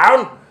this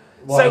down.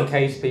 In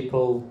case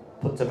people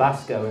put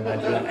Tabasco in their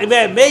drink?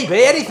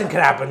 Maybe. Anything can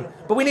happen.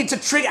 But we need to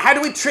trigger... How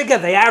do we trigger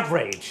the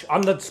outrage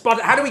on the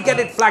spot? How do we get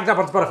it flagged up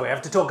on Spotify? We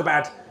have to talk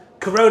about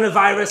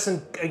coronavirus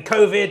and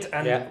COVID,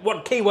 and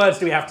what keywords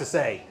do we have to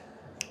say?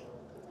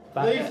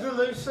 Leave the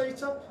loose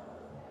seat up.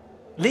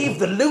 Leave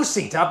the loose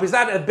seat up? Is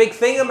that a big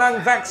thing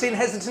among vaccine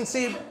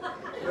hesitancy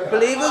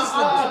believers?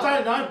 I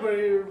don't know, but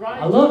you're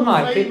right. I love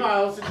Mike.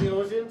 Females in the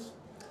audience.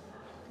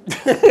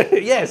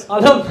 Yes. I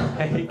love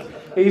Mike.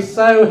 He's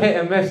so hit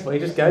and miss, but he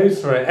just goes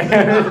for it.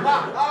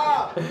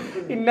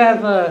 He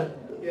never...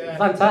 Yeah.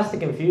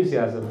 Fantastic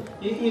enthusiasm.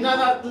 You know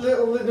that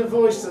little inner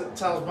voice that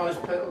tells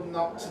most people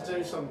not to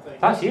do something?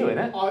 That's you, isn't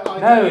it?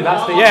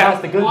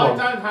 That's the good one.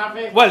 I don't have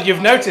it. Well, you've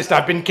noticed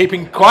I've been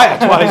keeping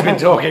quiet while he's been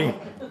talking.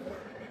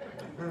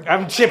 I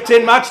haven't chipped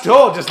in much at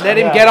all. Just let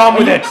him get on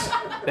with it.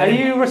 Are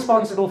you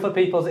responsible for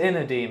people's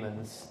inner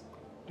demons?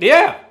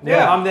 Yeah.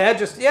 I'm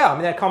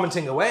there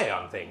commenting away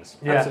on things.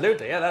 Yeah.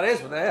 Absolutely. Yeah, that is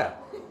what they are.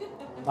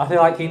 I feel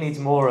like he needs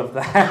more of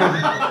them.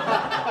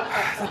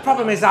 The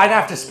problem is I'd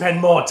have to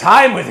spend more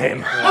time with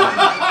him.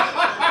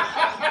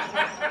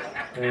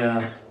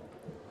 Yeah.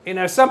 You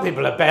know, some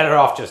people are better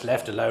off just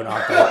left alone,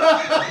 aren't they?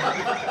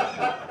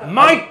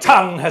 My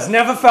tongue has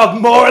never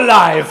felt more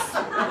alive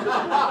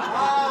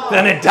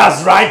than it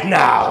does right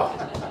now.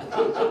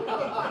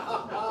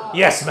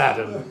 Yes,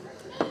 madam.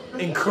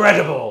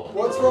 Incredible.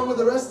 What's wrong with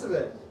the rest of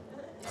it?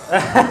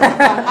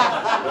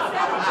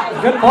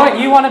 Good point.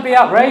 You want to be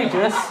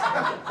outrageous.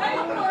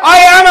 I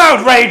am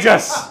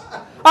outrageous.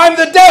 I'm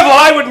the devil.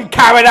 I wouldn't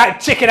carry that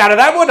chicken out of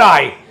that, would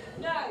I?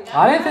 No.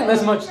 I don't think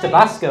there's much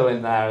Tabasco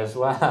in there as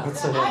well.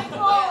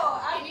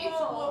 I need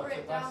to water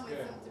it down with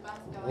some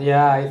Tabasco.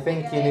 Yeah, I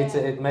think you need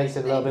to. It makes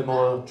it a little bit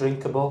more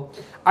drinkable.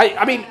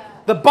 I mean,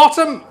 the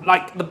bottom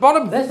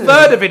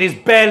third of it is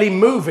barely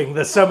moving.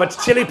 There's so much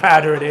chili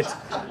powder in it.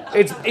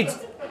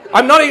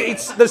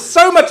 There's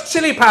so much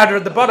chili powder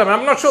at the bottom,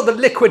 I'm not sure the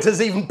liquid has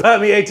even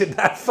permeated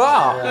that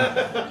far.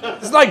 Yeah.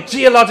 It's like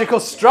geological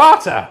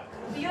strata.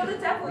 You're the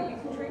devil, you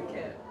can drink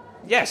it.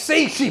 Yeah,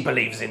 see, she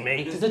believes in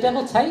me. Does the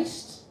devil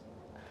taste?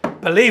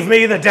 Believe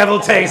me, the devil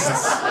tastes.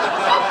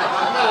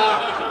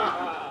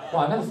 Well,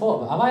 I never thought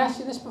of it. Have I asked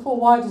you this before?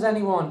 Why does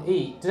anyone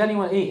eat? Does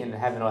anyone eat in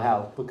heaven or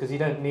hell? Because you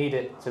don't need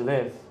it to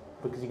live,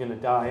 because you're going to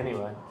die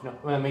anyway.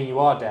 You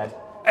are dead.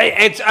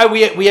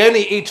 We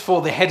only eat for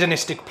the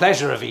hedonistic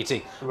pleasure of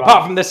eating. Right.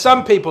 Apart from there's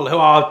some people who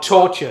are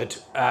tortured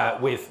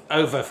with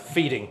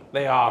overfeeding.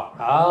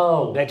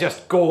 They're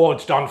just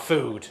gorged on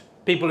food.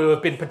 People who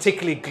have been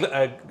particularly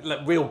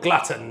real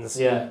gluttons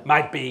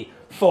might be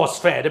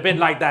force-fed, a bit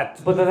like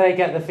that. But do they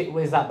get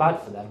is that bad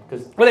for them?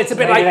 Because it's a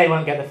bit like they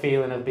won't get the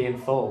feeling of being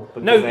full.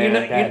 No,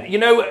 you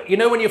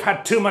know when you've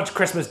had too much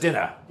Christmas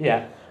dinner.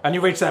 Yeah. And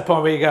you reach that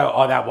point where you go,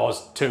 oh, that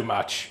was too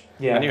much.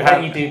 Yeah,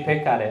 and you do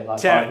pick at it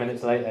 5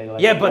 minutes later.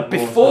 But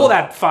before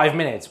that 5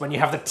 minutes, when you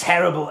have the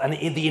terrible and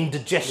the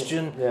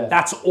indigestion,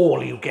 that's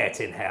all you get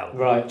in hell.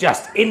 Right.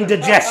 Just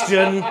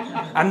indigestion,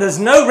 and there's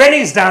no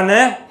Rennies down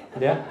there.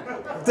 Yeah.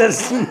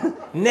 There's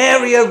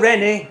nary a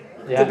Rennie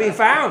to be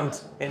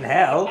found in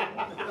hell.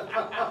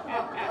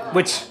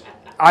 Which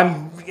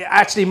I'm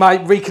actually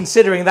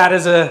reconsidering that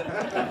as a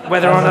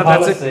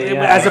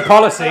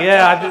policy.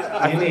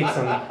 Yeah, you need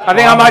some. I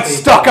think I might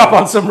stock up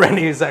on some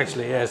Rennies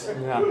actually. Yes.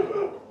 Yeah.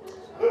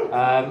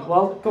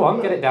 Well, go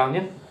on, get it down,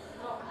 yeah.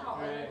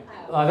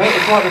 I think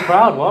it's what the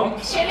crowd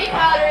want. Chili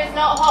powder is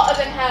not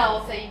hotter than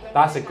hell, so you got.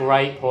 That's a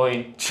great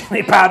point.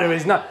 Chili powder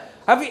is not...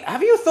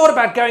 Have you thought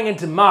about going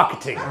into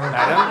marketing,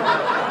 madam?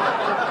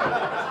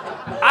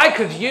 I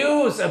could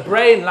use a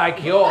brain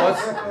like yours.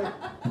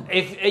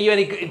 Are you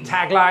any good in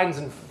taglines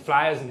and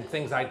flyers and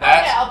things like Oh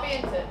that? yeah, I'll be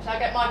in touch. I'll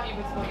get my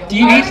people to call you. Do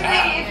you need- Only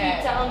if you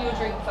down your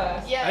drink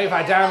first. Yeah. If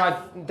I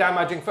down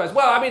my drink first.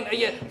 Well, I mean,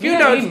 if You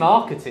don't need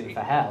marketing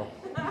for hell.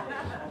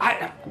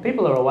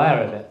 People are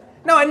aware of it.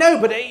 No, I know,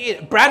 but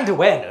brand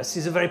awareness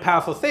is a very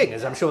powerful thing,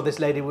 as I'm sure this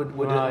lady would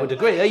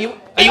agree. Are you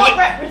You're not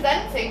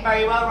representing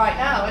very well right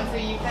now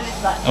until you finish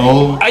that.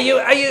 Oh. Are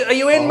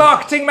you in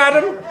marketing,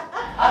 madam?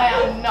 I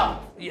am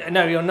not. Yeah,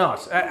 no, you're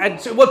not. And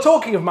so, well,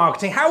 talking of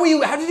marketing, how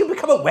did you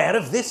become aware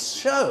of this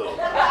show?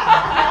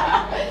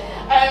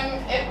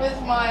 It was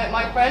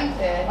my friend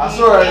here. I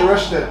saw it, he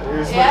rushed it. He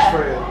was much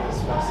for it.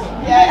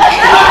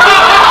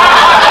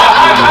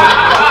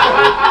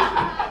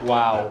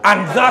 Wow.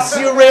 And thus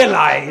you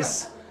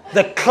realise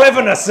the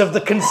cleverness of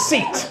the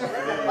conceit.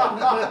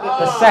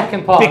 The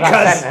second part of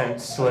that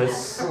sentence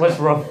was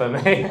rough for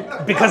me.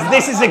 Because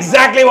this is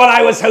exactly what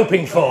I was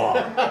hoping for.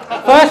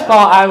 First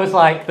part, I was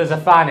like, there's a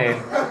fan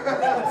in.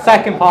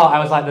 Second part, I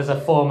was like, there's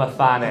a former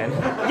fan in.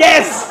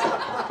 Yes!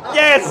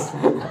 Yes!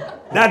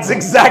 That's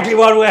exactly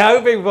what we're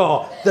hoping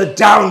for. The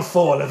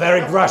downfall of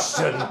Eric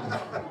Rushton.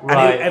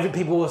 Right. And every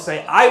people will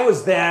say, I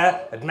was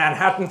there at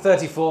Manhattan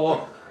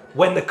 34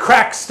 when the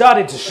crack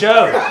started to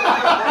show.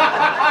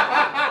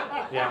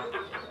 Yeah.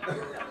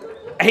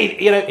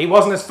 He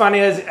wasn't as funny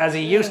as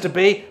he used to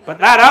be, but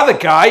that other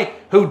guy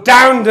who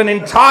downed an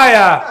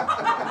entire...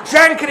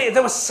 drank it,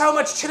 there was so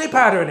much chili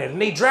powder in it,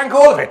 and he drank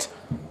all of it.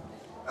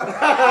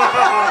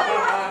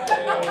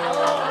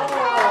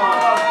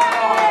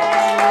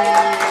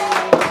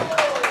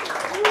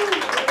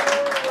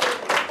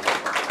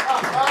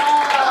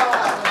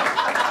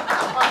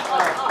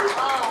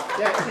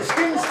 Yeah, the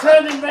skin's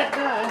turning red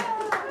now.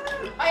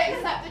 I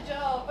accept the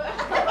job.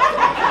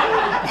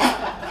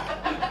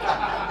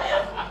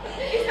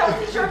 He's not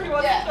too sure if he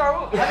wants to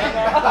throw up.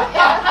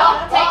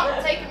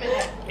 Yeah, take a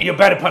minute. You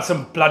better put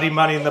some bloody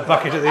money in the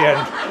bucket at the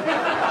end.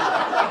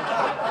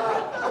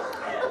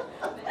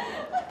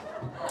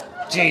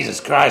 Jesus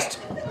Christ.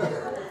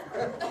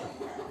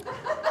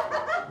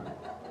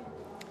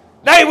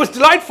 No, it was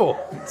delightful.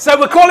 So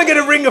we're calling it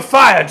a Ring of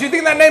Fire. Do you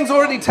think that name's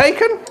already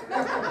taken?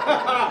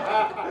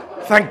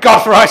 Thank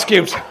God for ice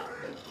cubes. Thank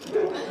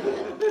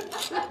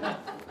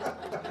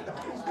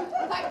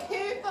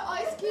you for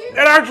ice cubes. It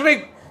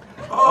actually...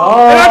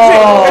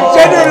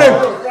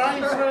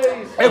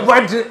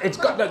 It's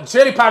got the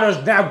chili powder has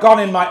now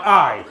gone in my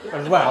eye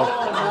as well.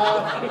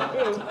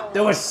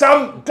 There was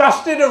some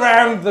dusted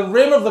around the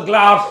rim of the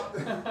glass,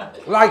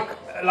 like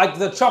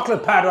the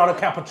chocolate powder on a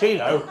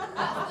cappuccino.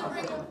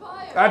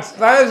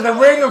 That is the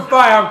Ring of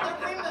Fire.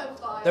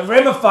 The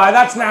Rim of Fire.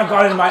 That's now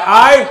gone in my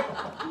eye.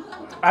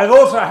 I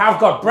also have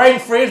got brain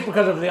freeze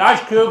because of the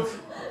ice cubes.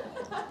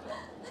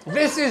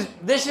 This is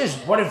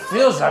what it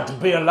feels like to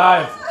be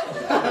alive.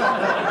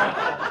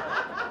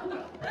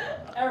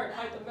 Eric,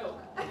 hide the milk.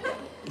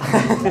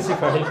 This is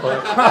very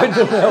funny. Hide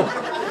the milk.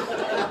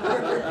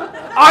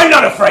 I'm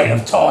not afraid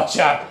of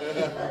torture.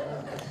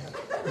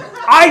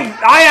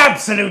 I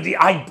absolutely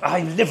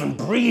live and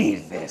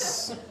breathe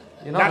this.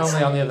 You're not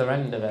normally on the other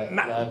end of it.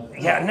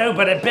 Yeah, no,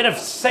 but a bit of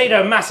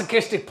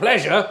sadomasochistic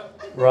pleasure.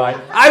 Right.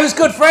 I was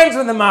good friends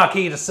with the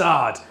Marquis de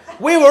Sade.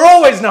 We were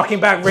always knocking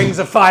back rings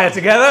of fire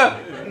together.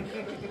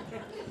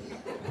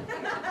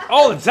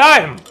 All the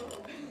time.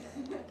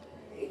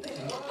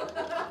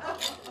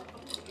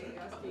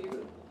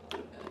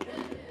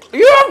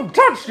 You haven't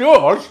touched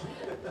yours.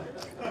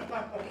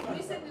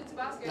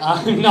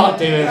 I'm not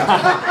doing that.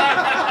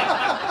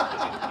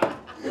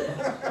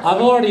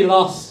 I've already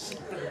lost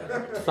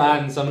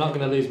fans, I'm not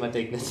going to lose my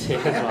dignity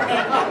as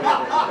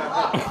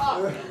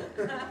well.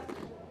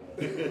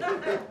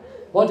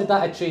 What did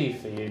that achieve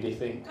for you, do you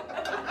think?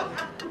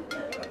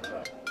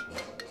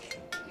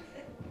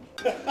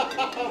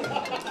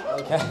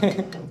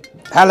 Okay.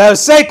 Hello,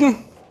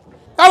 Satan.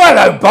 Oh,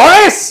 hello,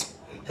 Boris.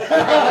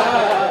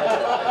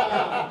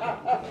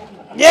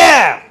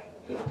 Yeah.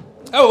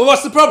 Oh, well,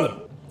 what's the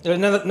problem?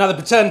 Another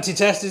paternity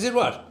test, is it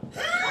what?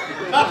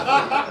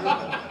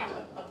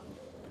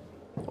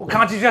 Well,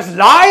 can't you just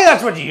lie?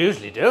 That's what you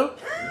usually do.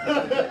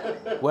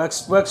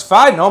 Works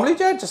fine normally,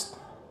 Joe. Just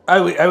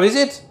oh, is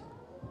it?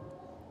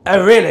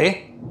 Oh,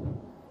 really?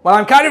 Well,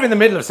 I'm kind of in the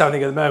middle of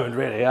something at the moment,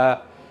 really.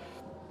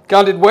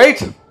 Can't it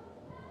wait?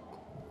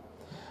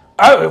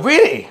 Oh,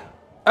 really?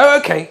 Oh,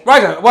 okay.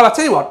 Right. Well, I'll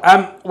tell you what.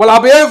 Well,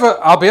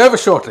 I'll be over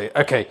shortly.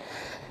 Okay.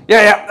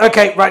 Yeah.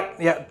 Okay. Right.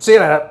 Yeah. See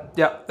you later.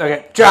 Yeah.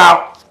 Okay.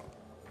 Ciao.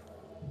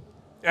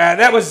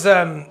 That was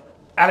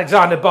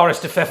Alexander Boris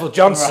de Pfeffel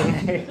Johnson.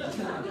 Right.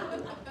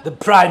 The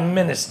Prime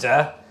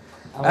Minister.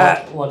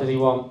 What did he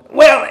want?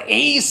 Well,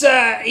 he's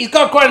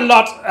got quite a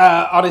lot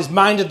on his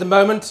mind at the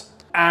moment,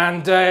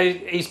 and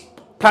he's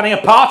planning a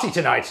party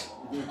tonight.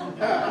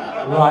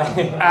 Right.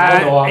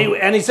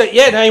 And he said,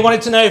 he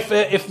wanted to know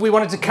if we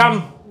wanted to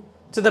come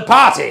to the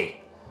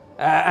party.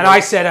 And I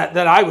said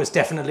that I was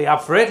definitely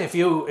up for it. If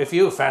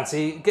you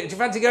fancy, do you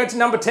fancy going to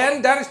number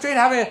 10 Downing Street?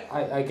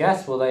 I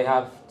guess, will they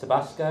have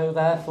Tabasco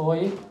there for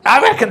you? I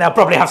reckon they'll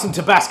probably have some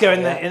Tabasco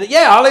in the.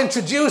 Yeah, I'll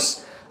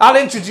introduce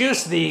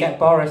the Get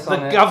Boris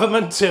on it.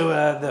 government to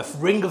the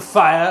Ring of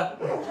Fire.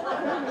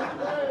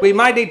 We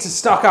might need to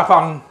stock up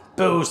on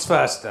booze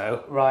first,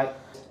 though. Right.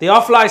 The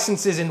off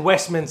licenses in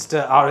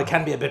Westminster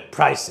can be a bit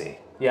pricey.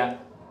 Yeah.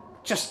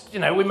 Just,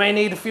 we may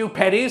need a few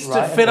pennies to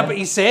Right, fill okay. up.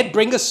 He said,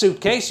 bring a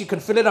suitcase. You can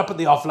fill it up at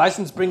the off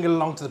license, bring it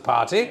along to the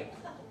party.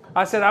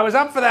 I said I was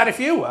up for that if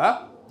you were.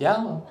 Yeah.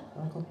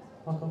 Okay.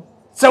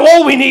 So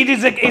all we need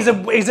is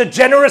a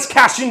generous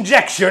cash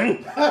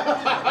injection.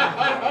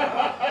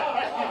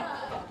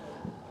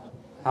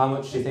 How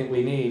much do you think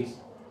we need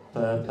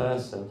per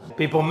person?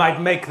 People might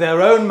make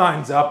their own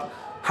minds up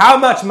how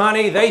much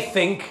money they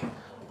think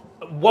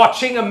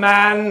watching a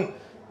man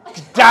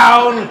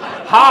down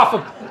half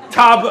a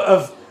tub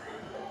of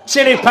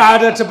chili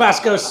powder,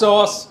 Tabasco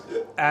sauce,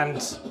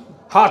 and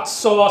hot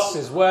sauce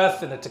is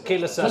worth in a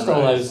tequila sunrise. Just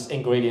all those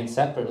ingredients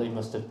separately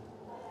must have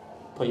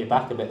put you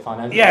back a bit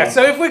financially. Yeah,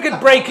 so if we could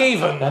break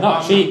even. They're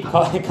not cheap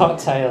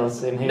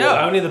cocktails in here. No,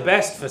 only the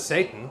best for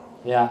Satan.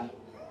 Yeah.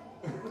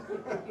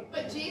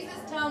 But Jesus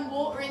turned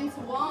water into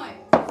wine.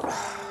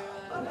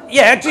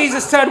 Yeah,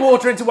 Jesus turned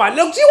water into wine.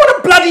 Look, do you want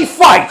a bloody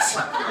fight?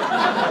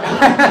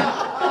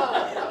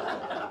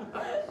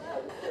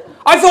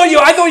 I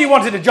thought you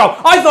wanted a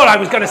job. I thought I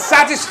was going to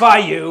satisfy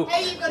you.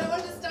 Hey, you've got to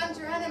understand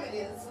your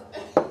enemies.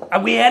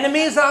 Are we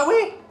enemies, are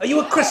we? Are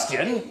you a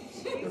Christian?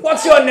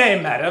 What's your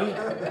name, madam?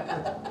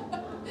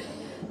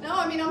 No,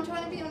 I mean, I'm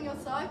trying to be on your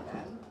side,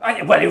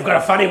 then. Well, you've got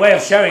a funny way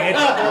of showing it.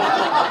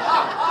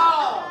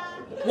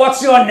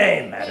 What's your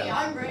name, madam? Hey,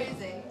 I'm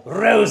Rosie.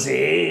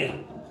 Rosie.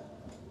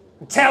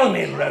 Tell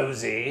me,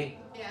 Rosie,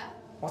 Yeah?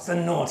 what's the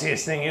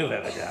naughtiest thing you've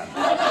ever done?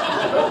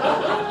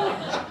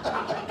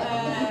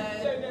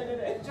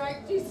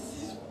 Drank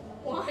Jesus'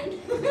 wine.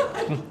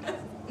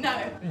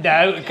 No.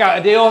 No,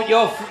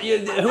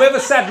 whoever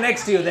sat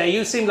next to you there,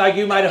 you seemed like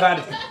you might have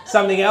had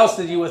something else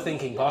that you were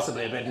thinking,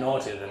 possibly a bit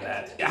naughtier than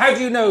that. How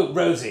do you know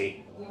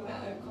Rosie? We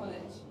met at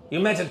college.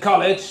 You met at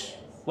college?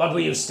 What were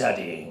you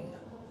studying?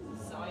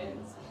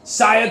 Science,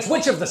 Science?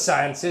 Which of the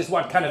sciences?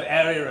 What kind of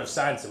area of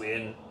science are we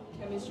in?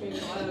 chemistry,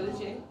 and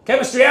biology.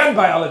 Chemistry and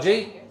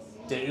biology?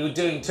 Yes. You were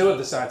doing two of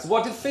the sciences.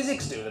 What did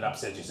physics do that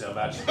upset you so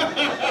much?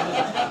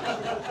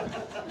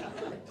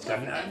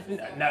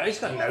 He's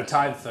got no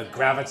time for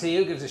gravity.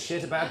 Who gives a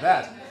shit about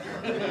that?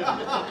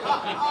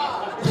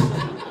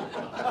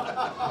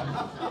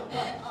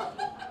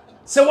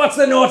 So what's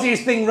the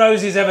naughtiest thing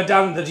Rosie's ever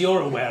done that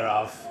you're aware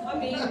of? I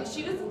mean,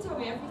 she doesn't tell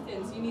me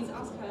everything, so you need to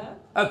ask her.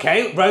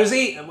 Okay,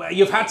 Rosie,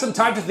 you've had some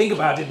time to think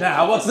about it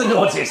now. What's the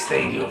naughtiest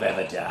thing you've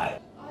ever done? I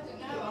don't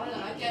know.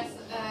 I guess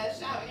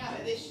shouting out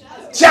at this show.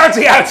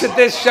 Shouting out at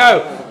this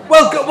show.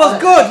 Well,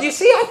 good. You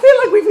see, I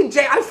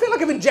feel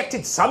like I've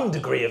injected some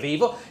degree of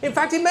evil. In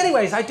fact, in many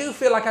ways, I do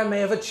feel like I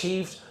may have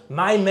achieved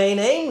my main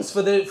aims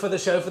for the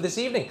show for this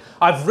evening.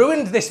 I've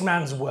ruined this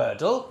man's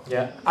Wordle.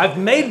 Yeah. I've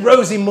made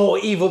Rosie more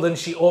evil than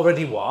she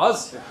already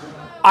was.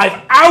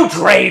 I've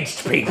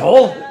outraged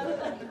people.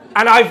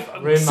 And I've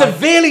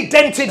severely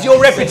dented your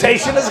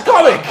reputation as a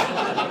comic.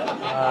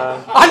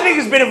 I think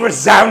it's been a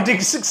resounding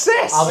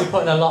success. I'll be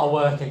putting a lot of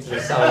work into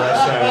this solo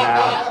show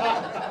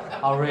now.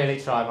 I'll really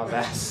try my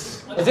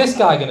best. Is this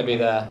guy going to be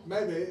there?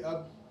 Maybe.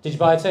 Did you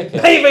buy a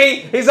ticket?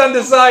 Maybe he's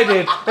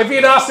undecided. If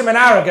you'd asked him an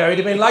hour ago, he'd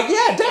have been like,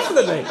 yeah,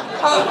 definitely.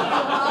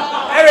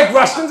 Eric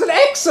Rushton's an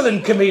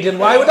excellent comedian.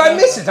 Why would I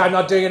miss it? I'm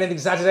not doing anything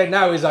Saturday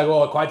now. He's like,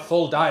 oh, quite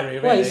full diary,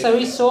 really. Wait, so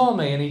he saw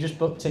me and he just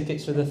booked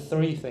tickets for the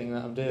 3 thing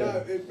that I'm doing?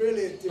 No, it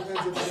really depends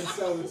if you can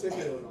sell the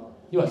ticket or not.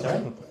 You what,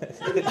 sorry?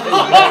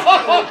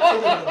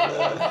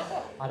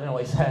 I don't know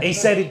what he said. He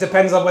said it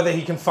depends on whether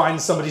he can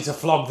find somebody to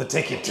flog the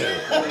ticket to.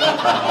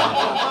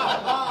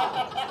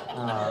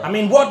 I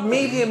mean, what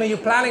medium are you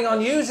planning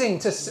on using?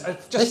 Just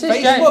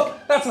Facebook?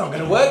 That's not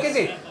going to work, is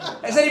it?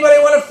 Does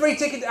anybody want a free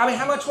ticket? I mean,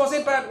 how much was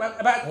it? About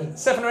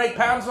 £7 or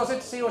 £8 was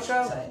it to see your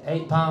show?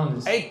 £8.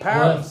 £8.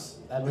 Worth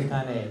every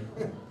penny.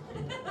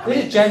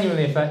 This is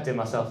genuinely affecting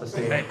my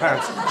self-esteem. £8.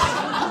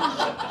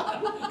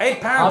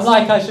 £8. I'm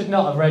like, I should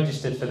not have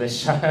registered for this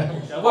show.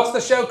 What's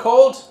the show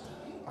called?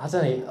 I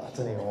don't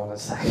even want to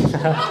say.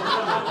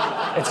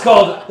 It's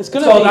called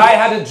I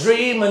Had a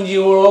Dream and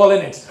You Were All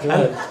in It.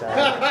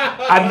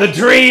 And the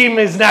dream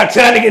is now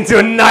turning into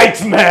a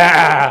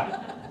nightmare.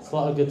 There's a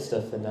lot of good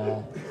stuff in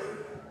there.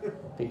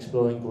 Be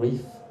exploring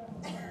grief.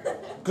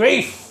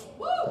 Grief.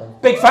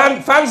 Big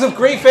fans of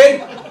grief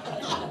in.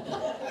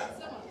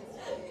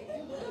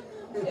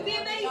 It'd be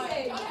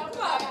amazing.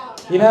 Come on.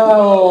 You know how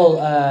all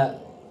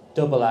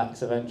double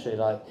acts eventually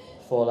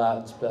fall out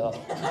and split up?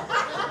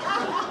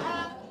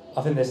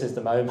 I think this is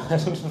the moment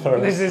for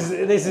it. This is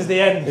the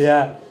end.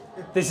 Yeah.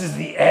 This is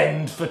the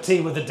end for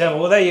Tea with the Devil.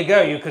 Well, there you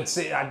go. You could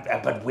see.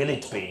 But will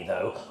it be,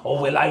 though? Or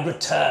will I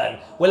return?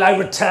 Will I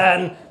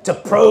return to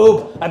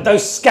probe at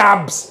those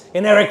scabs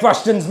in Eric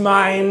Rushton's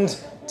mind?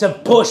 To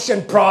push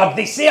and prod?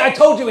 See, I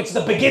told you it's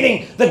the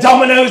beginning. The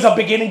dominoes are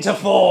beginning to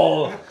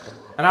fall.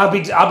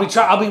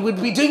 And we'll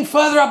be doing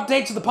further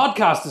updates of the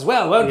podcast as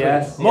well, won't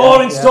Yes, we? More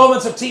yeah,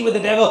 installments of Tea with the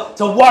Devil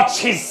to watch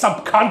his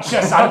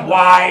subconscious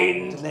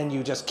unwind. And then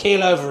you just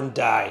keel over and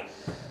die.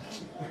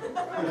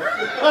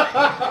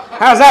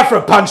 How's that for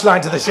a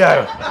punchline to the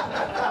show?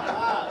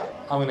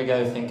 I'm going to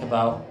go think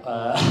about...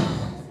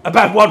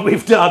 About what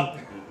we've done.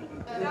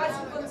 Nice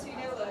and fun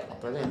 2-0 though.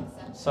 Brilliant.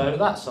 So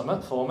that's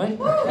something for me.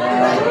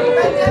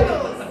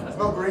 It's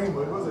not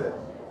Greenwood, was it?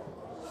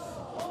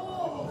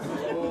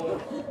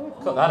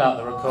 Cut that out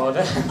the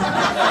recorder.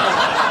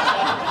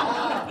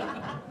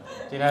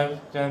 Do you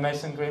know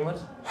Mason Greenwood?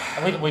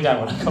 We don't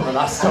want to cover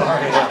that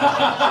story.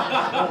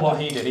 What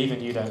he did,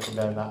 even you don't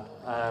condone that.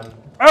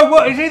 Oh,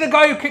 what? Is he the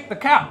guy who kicked the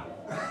cat?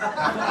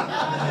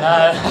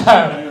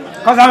 No.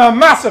 Because I'm a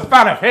massive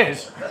fan of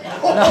his.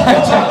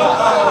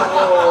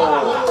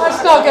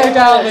 Let's not go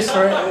down this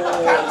route.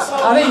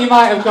 I think you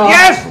might have gone...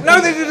 Yes!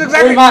 No, this is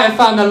exactly... We might have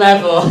found the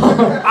level.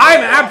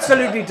 I'm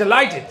absolutely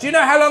delighted. Do you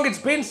know how long it's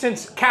been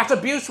since cat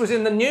abuse was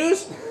in the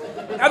news?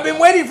 I've been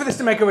waiting for this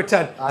to make a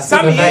return. I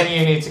think the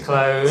venue need to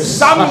close.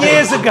 Some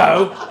years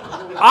ago,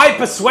 I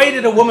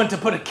persuaded a woman to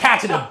put a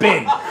cat in a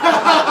bin.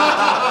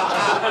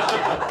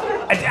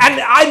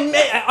 And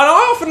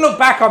I often look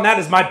back on that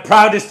as my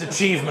proudest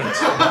achievement.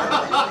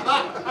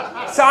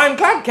 So I'm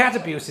glad cat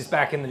abuse is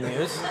back in the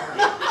news.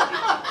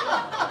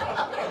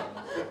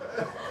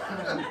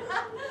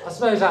 I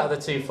suppose out of the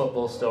two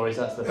football stories,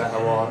 that's the better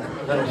one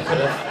that we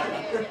could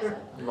have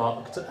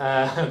mocked.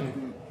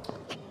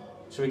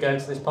 Should we go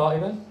into this party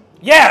then?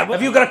 Yeah,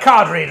 have you got a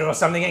card reader or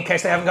something in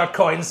case they haven't got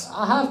coins?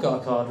 I have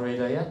got a card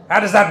reader, yeah. How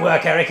does that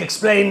work, Eric?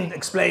 Explain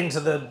to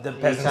the You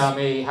peasants. tell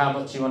me how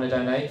much you want to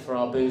donate for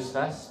our booze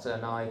fest,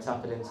 and I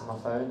tap it into my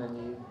phone,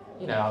 and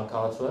you know how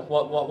cards work.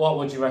 What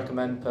would you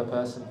recommend per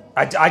person?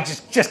 I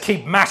just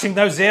keep mashing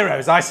those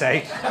zeros, I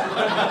say.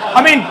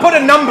 I mean, put a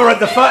number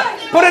at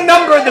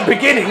the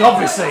beginning,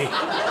 obviously.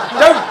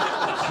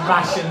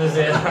 Smashing the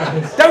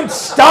zeros. Don't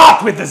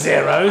start with the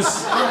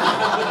zeros.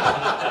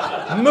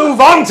 Move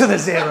on to the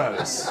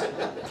zeros.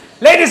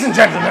 Ladies and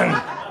gentlemen,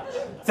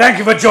 thank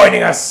you for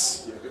joining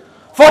us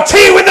for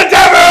Tea with the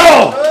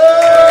Devil!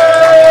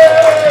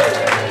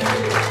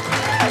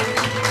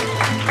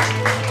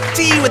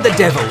 Tea with the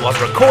Devil was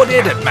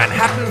recorded at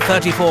Manhattan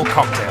 34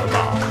 Cocktail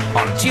Bar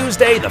on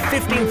Tuesday, the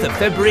 15th of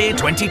February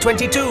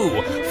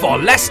 2022 for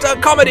Leicester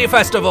Comedy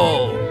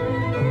Festival.